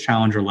 but biggest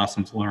challenge or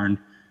lessons learned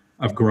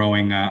of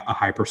growing a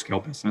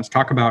hyperscale business?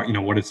 Talk about,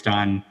 what it's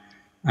done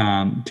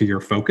to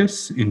your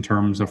focus in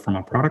terms of from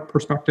a product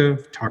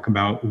perspective. Talk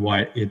about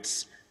what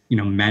it's,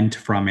 meant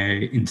from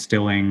a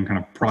instilling kind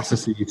of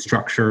processes,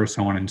 structure,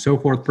 so on and so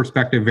forth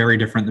perspective. Very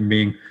different than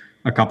being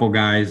a couple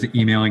guys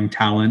emailing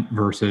talent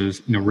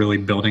versus, really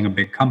building a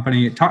big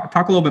company. Talk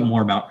a little bit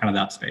more about kind of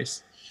that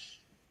space.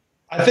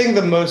 I think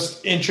the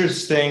most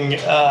interesting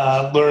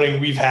learning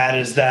we've had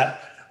is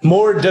that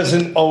more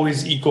doesn't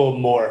always equal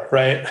more,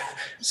 right?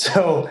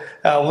 So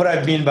what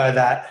I mean by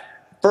that,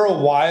 for a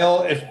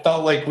while, it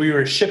felt like we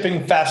were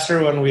shipping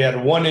faster when we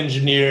had one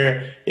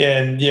engineer,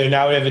 and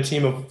now we have a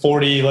team of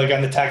 40 like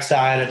on the tech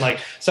side, and like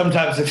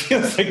sometimes it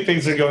feels like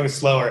things are going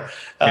slower.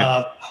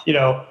 Yeah.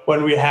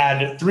 When we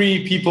had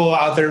 3 people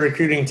out there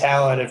recruiting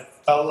talent, it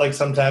felt like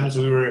sometimes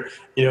we were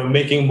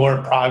making more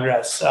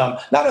progress.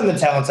 Not on the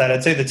talent side.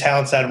 I'd say the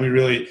talent side, we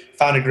really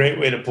found a great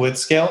way to blitz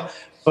scale.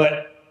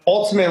 But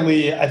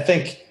ultimately, I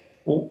think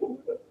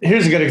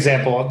here's a good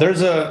example.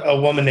 There's a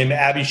woman named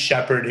Abby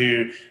Shepard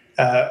who,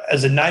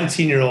 as a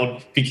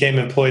 19-year-old, became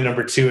employee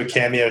number 2 at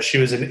Cameo. She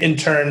was an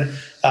intern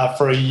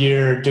for a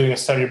year doing a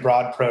study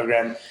abroad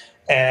program.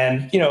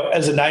 And,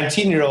 as a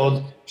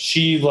 19-year-old,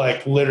 she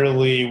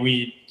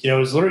literally, it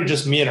was literally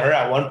just me and her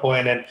at one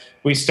point, and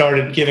we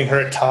started giving her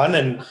a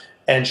ton,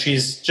 and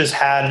she's just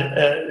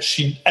had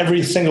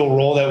every single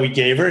role that we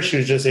gave her, she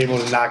was just able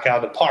to knock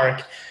out of the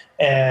park.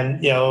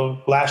 And,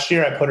 last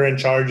year I put her in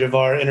charge of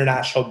our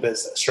international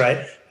business,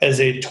 right? As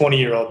a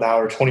 20-year-old now,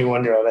 or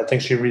 21-year-old. I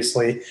think she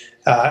recently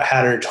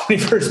had her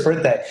 21st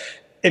birthday.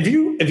 If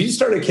you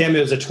started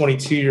Cameo as a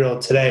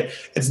 22-year-old today,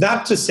 it's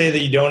not to say that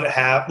you don't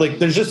have,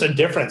 there's just a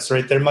difference,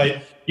 right?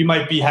 You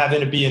might be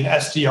having to be an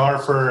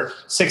SDR for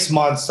 6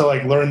 months to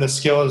learn the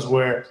skills,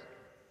 where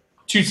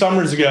 2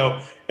 summers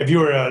ago, if you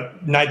were a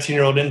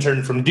 19-year-old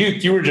intern from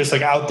Duke, you were just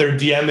out there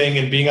DMing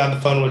and being on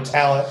the phone with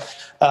talent.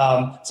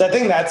 So I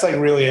think that's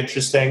really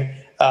interesting.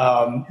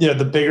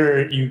 The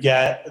bigger you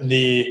get,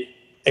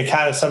 it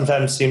kind of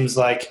sometimes seems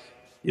like,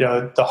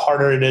 the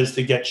harder it is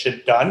to get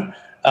shit done.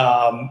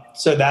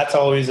 So that's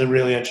always a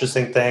really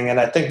interesting thing. And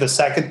I think the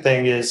second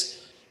thing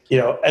is,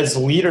 as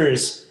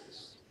leaders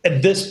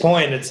at this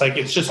point,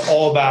 it's just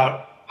all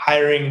about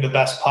hiring the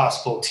best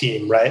possible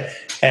team, right?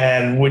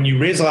 And when you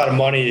raise a lot of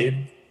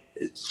money,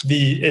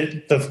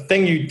 the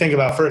thing you think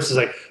about first is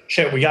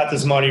shit, we got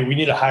this money, we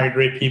need to hire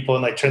great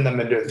people and turn them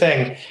into a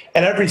thing.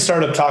 And every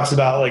startup talks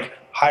about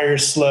hire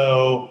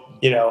slow,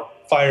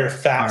 fire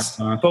fast.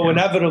 But what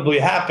inevitably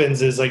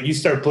happens is you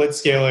start blitz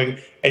scaling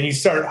and you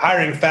start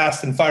hiring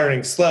fast and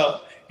firing slow.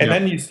 And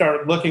then you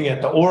start looking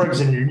at the orgs,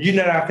 and your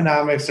unit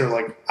economics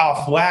are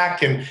off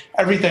whack, and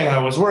everything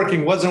that was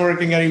working wasn't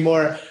working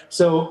anymore.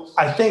 So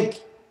I think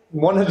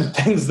one of the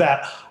things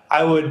that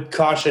I would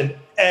caution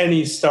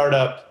any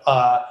startup,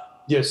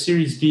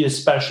 Series B,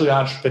 especially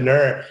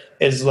entrepreneur,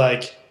 is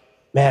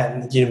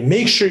man,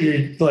 make sure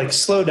you're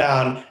slow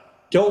down.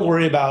 Don't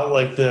worry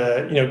about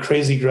the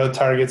crazy growth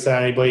targets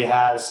that anybody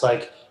has.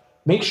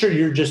 Make sure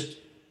you're just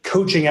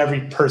coaching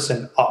every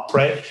person up,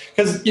 right?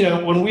 Because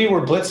when we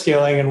were blitz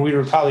scaling and we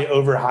were probably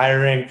over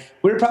hiring,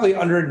 we were probably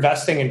under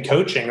investing in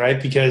coaching,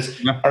 right? Because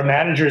our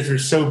managers were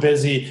so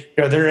busy,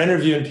 they're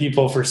interviewing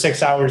people for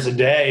 6 hours a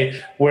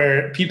day,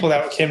 where people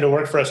that came to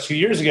work for us 2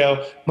 years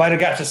ago might have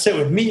got to sit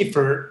with me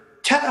for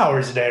 10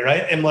 hours a day,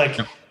 right? And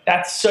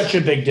that's such a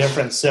big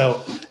difference.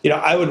 So,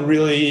 I would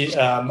really,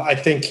 I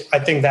think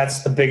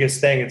that's the biggest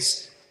thing.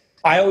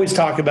 I always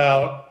talk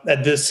about,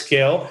 at this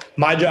scale,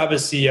 my job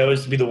as CEO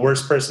is to be the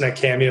worst person at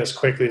Cameo as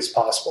quickly as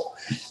possible.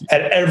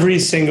 At every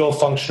single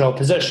functional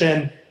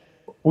position,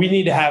 we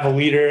need to have a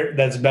leader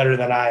that's better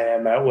than I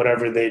am at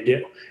whatever they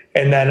do.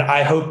 And then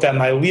I hope that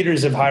my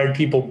leaders have hired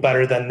people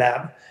better than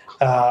them.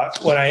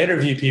 When I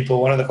interview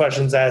people, one of the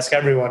questions I ask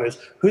everyone is,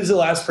 who's the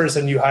last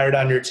person you hired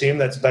on your team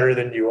that's better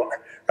than you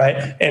are,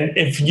 right? And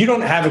if you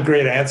don't have a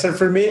great answer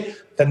for me,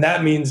 then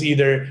that means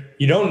either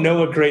you don't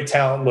know what great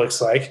talent looks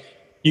like,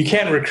 you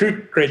can't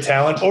recruit great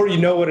talent, or you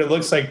know what it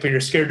looks like, but you're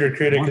scared to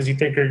recruit it because you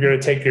think you're going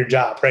to take your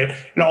job, right?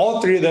 And all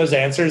 3 of those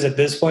answers at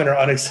this point are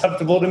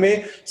unacceptable to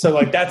me.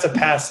 So that's a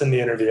pass in the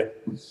interview.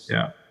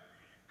 Yeah.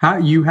 How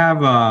you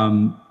have,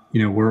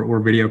 we're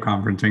video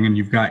conferencing, and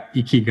you've got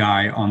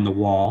Ikigai on the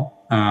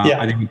wall.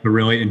 I think it's a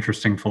really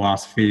interesting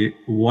philosophy.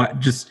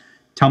 Just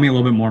tell me a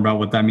little bit more about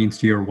what that means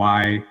to you, or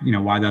why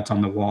that's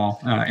on the wall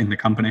in the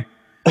company.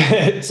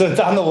 So it's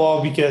on the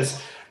wall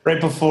because right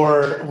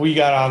before we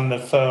got on the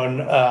phone,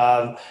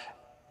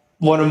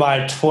 one of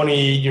my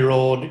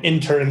 20-year-old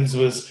interns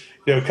was,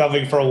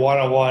 coming for a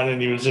one-on-one, and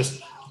he was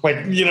just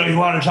he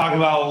wanted to talk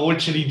about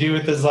what should he do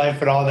with his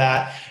life and all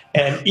that.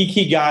 And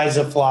Ikigai is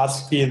a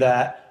philosophy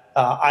that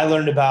I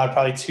learned about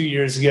probably 2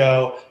 years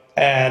ago,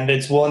 and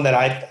it's one that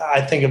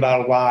I think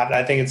about a lot.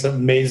 I think it's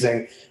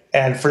amazing.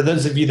 And for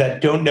those of you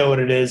that don't know what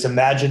it is,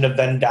 imagine a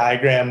Venn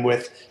diagram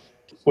with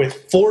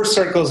 4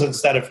 circles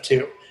instead of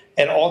 2.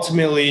 And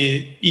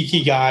ultimately,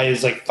 Ikigai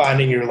is like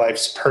finding your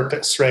life's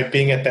purpose, right?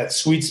 Being at that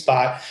sweet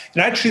spot.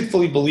 And I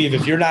truthfully believe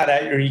if you're not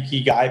at your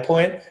Ikigai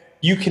point,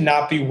 you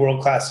cannot be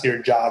world-class at your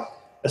job.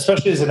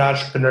 Especially as an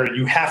entrepreneur,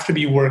 you have to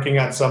be working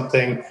on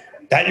something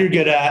that you're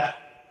good at,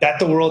 that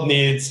the world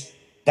needs,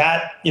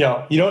 that, you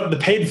don't, the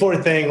paid for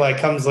thing like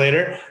comes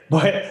later,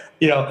 but,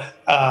 and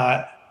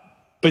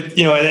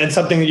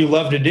something that you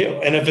love to do.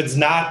 And if it's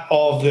not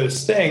all of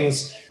those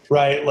things,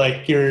 right,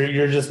 like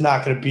you're just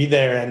not going to be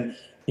there. And,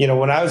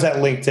 when I was at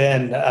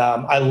LinkedIn,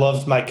 I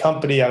loved my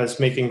company. I was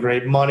making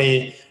great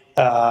money.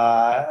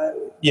 I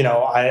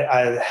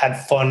had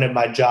fun at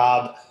my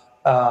job.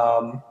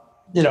 I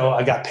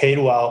got paid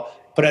well.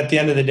 But at the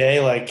end of the day,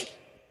 like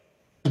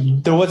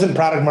there wasn't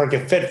product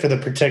market fit for the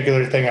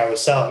particular thing I was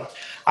selling.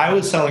 I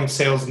was selling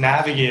Sales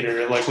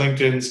Navigator, like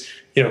LinkedIn's,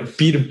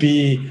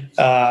 B2B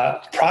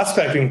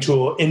prospecting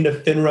tool into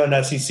FINRA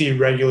and SEC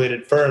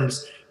regulated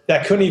firms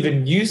that couldn't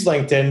even use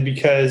LinkedIn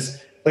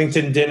because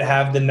LinkedIn didn't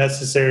have the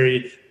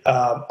necessary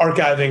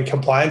archiving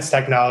compliance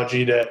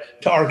technology to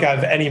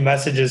archive any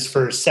messages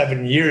for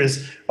 7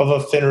 years of a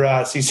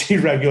FINRA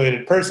SEC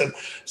regulated person.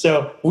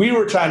 So we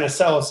were trying to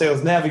sell a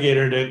Sales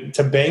Navigator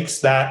to banks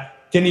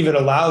that didn't even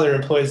allow their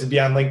employees to be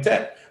on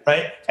LinkedIn,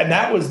 right? And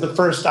that was the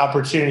first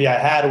opportunity I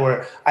had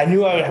where I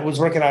knew I was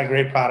working on a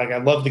great product. I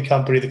loved the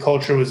company. The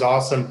culture was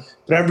awesome.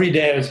 But every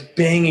day I was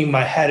banging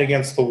my head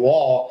against the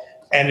wall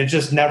and it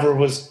just never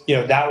was,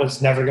 that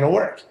was never going to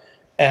work.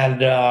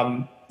 And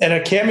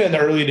at Cameo in the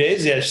early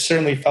days, yeah, it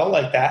certainly felt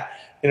like that.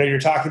 You're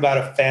talking about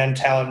a fan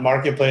talent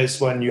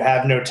marketplace when you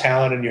have no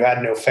talent and you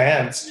had no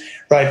fans,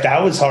 right?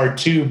 That was hard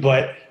too,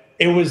 but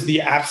it was the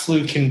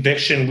absolute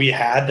conviction we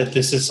had that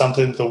this is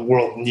something the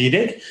world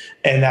needed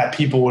and that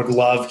people would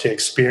love to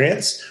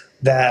experience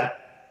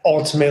that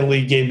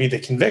ultimately gave me the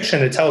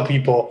conviction to tell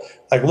people,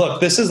 like,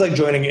 look, this is like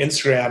joining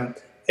Instagram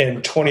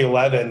in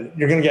 2011.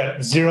 You're going to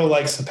get 0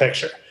 likes a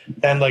picture.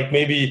 And like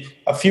maybe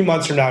a few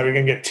months from now, you're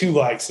going to get 2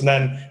 likes. And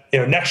then,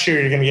 next year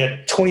you're going to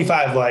get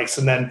 25 likes.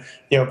 And then,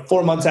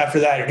 4 months after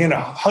that, you're getting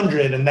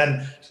 100. And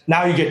then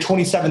now you get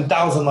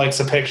 27,000 likes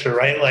a picture,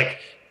 right? Like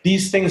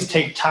these things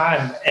take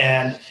time.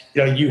 And,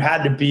 you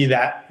had to be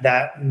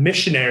that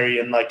missionary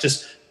and like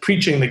just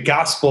preaching the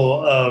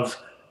gospel of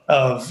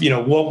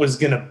what was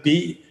going to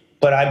be.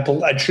 But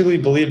I truly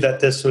believe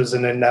that this was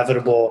an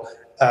inevitable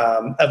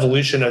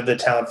evolution of the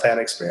talent fan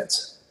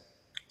experience.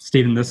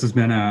 Stephen, this has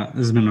been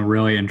a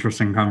really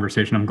interesting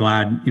conversation. I'm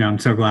glad, I'm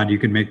so glad you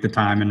could make the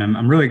time, and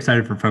I'm really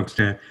excited for folks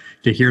to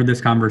hear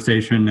this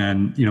conversation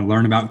and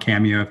learn about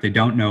Cameo if they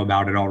don't know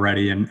about it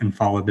already and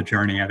follow the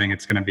journey. I think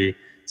it's going to be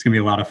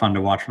a lot of fun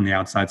to watch from the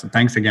outside. So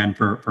thanks again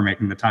for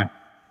making the time.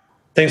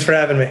 Thanks for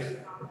having me.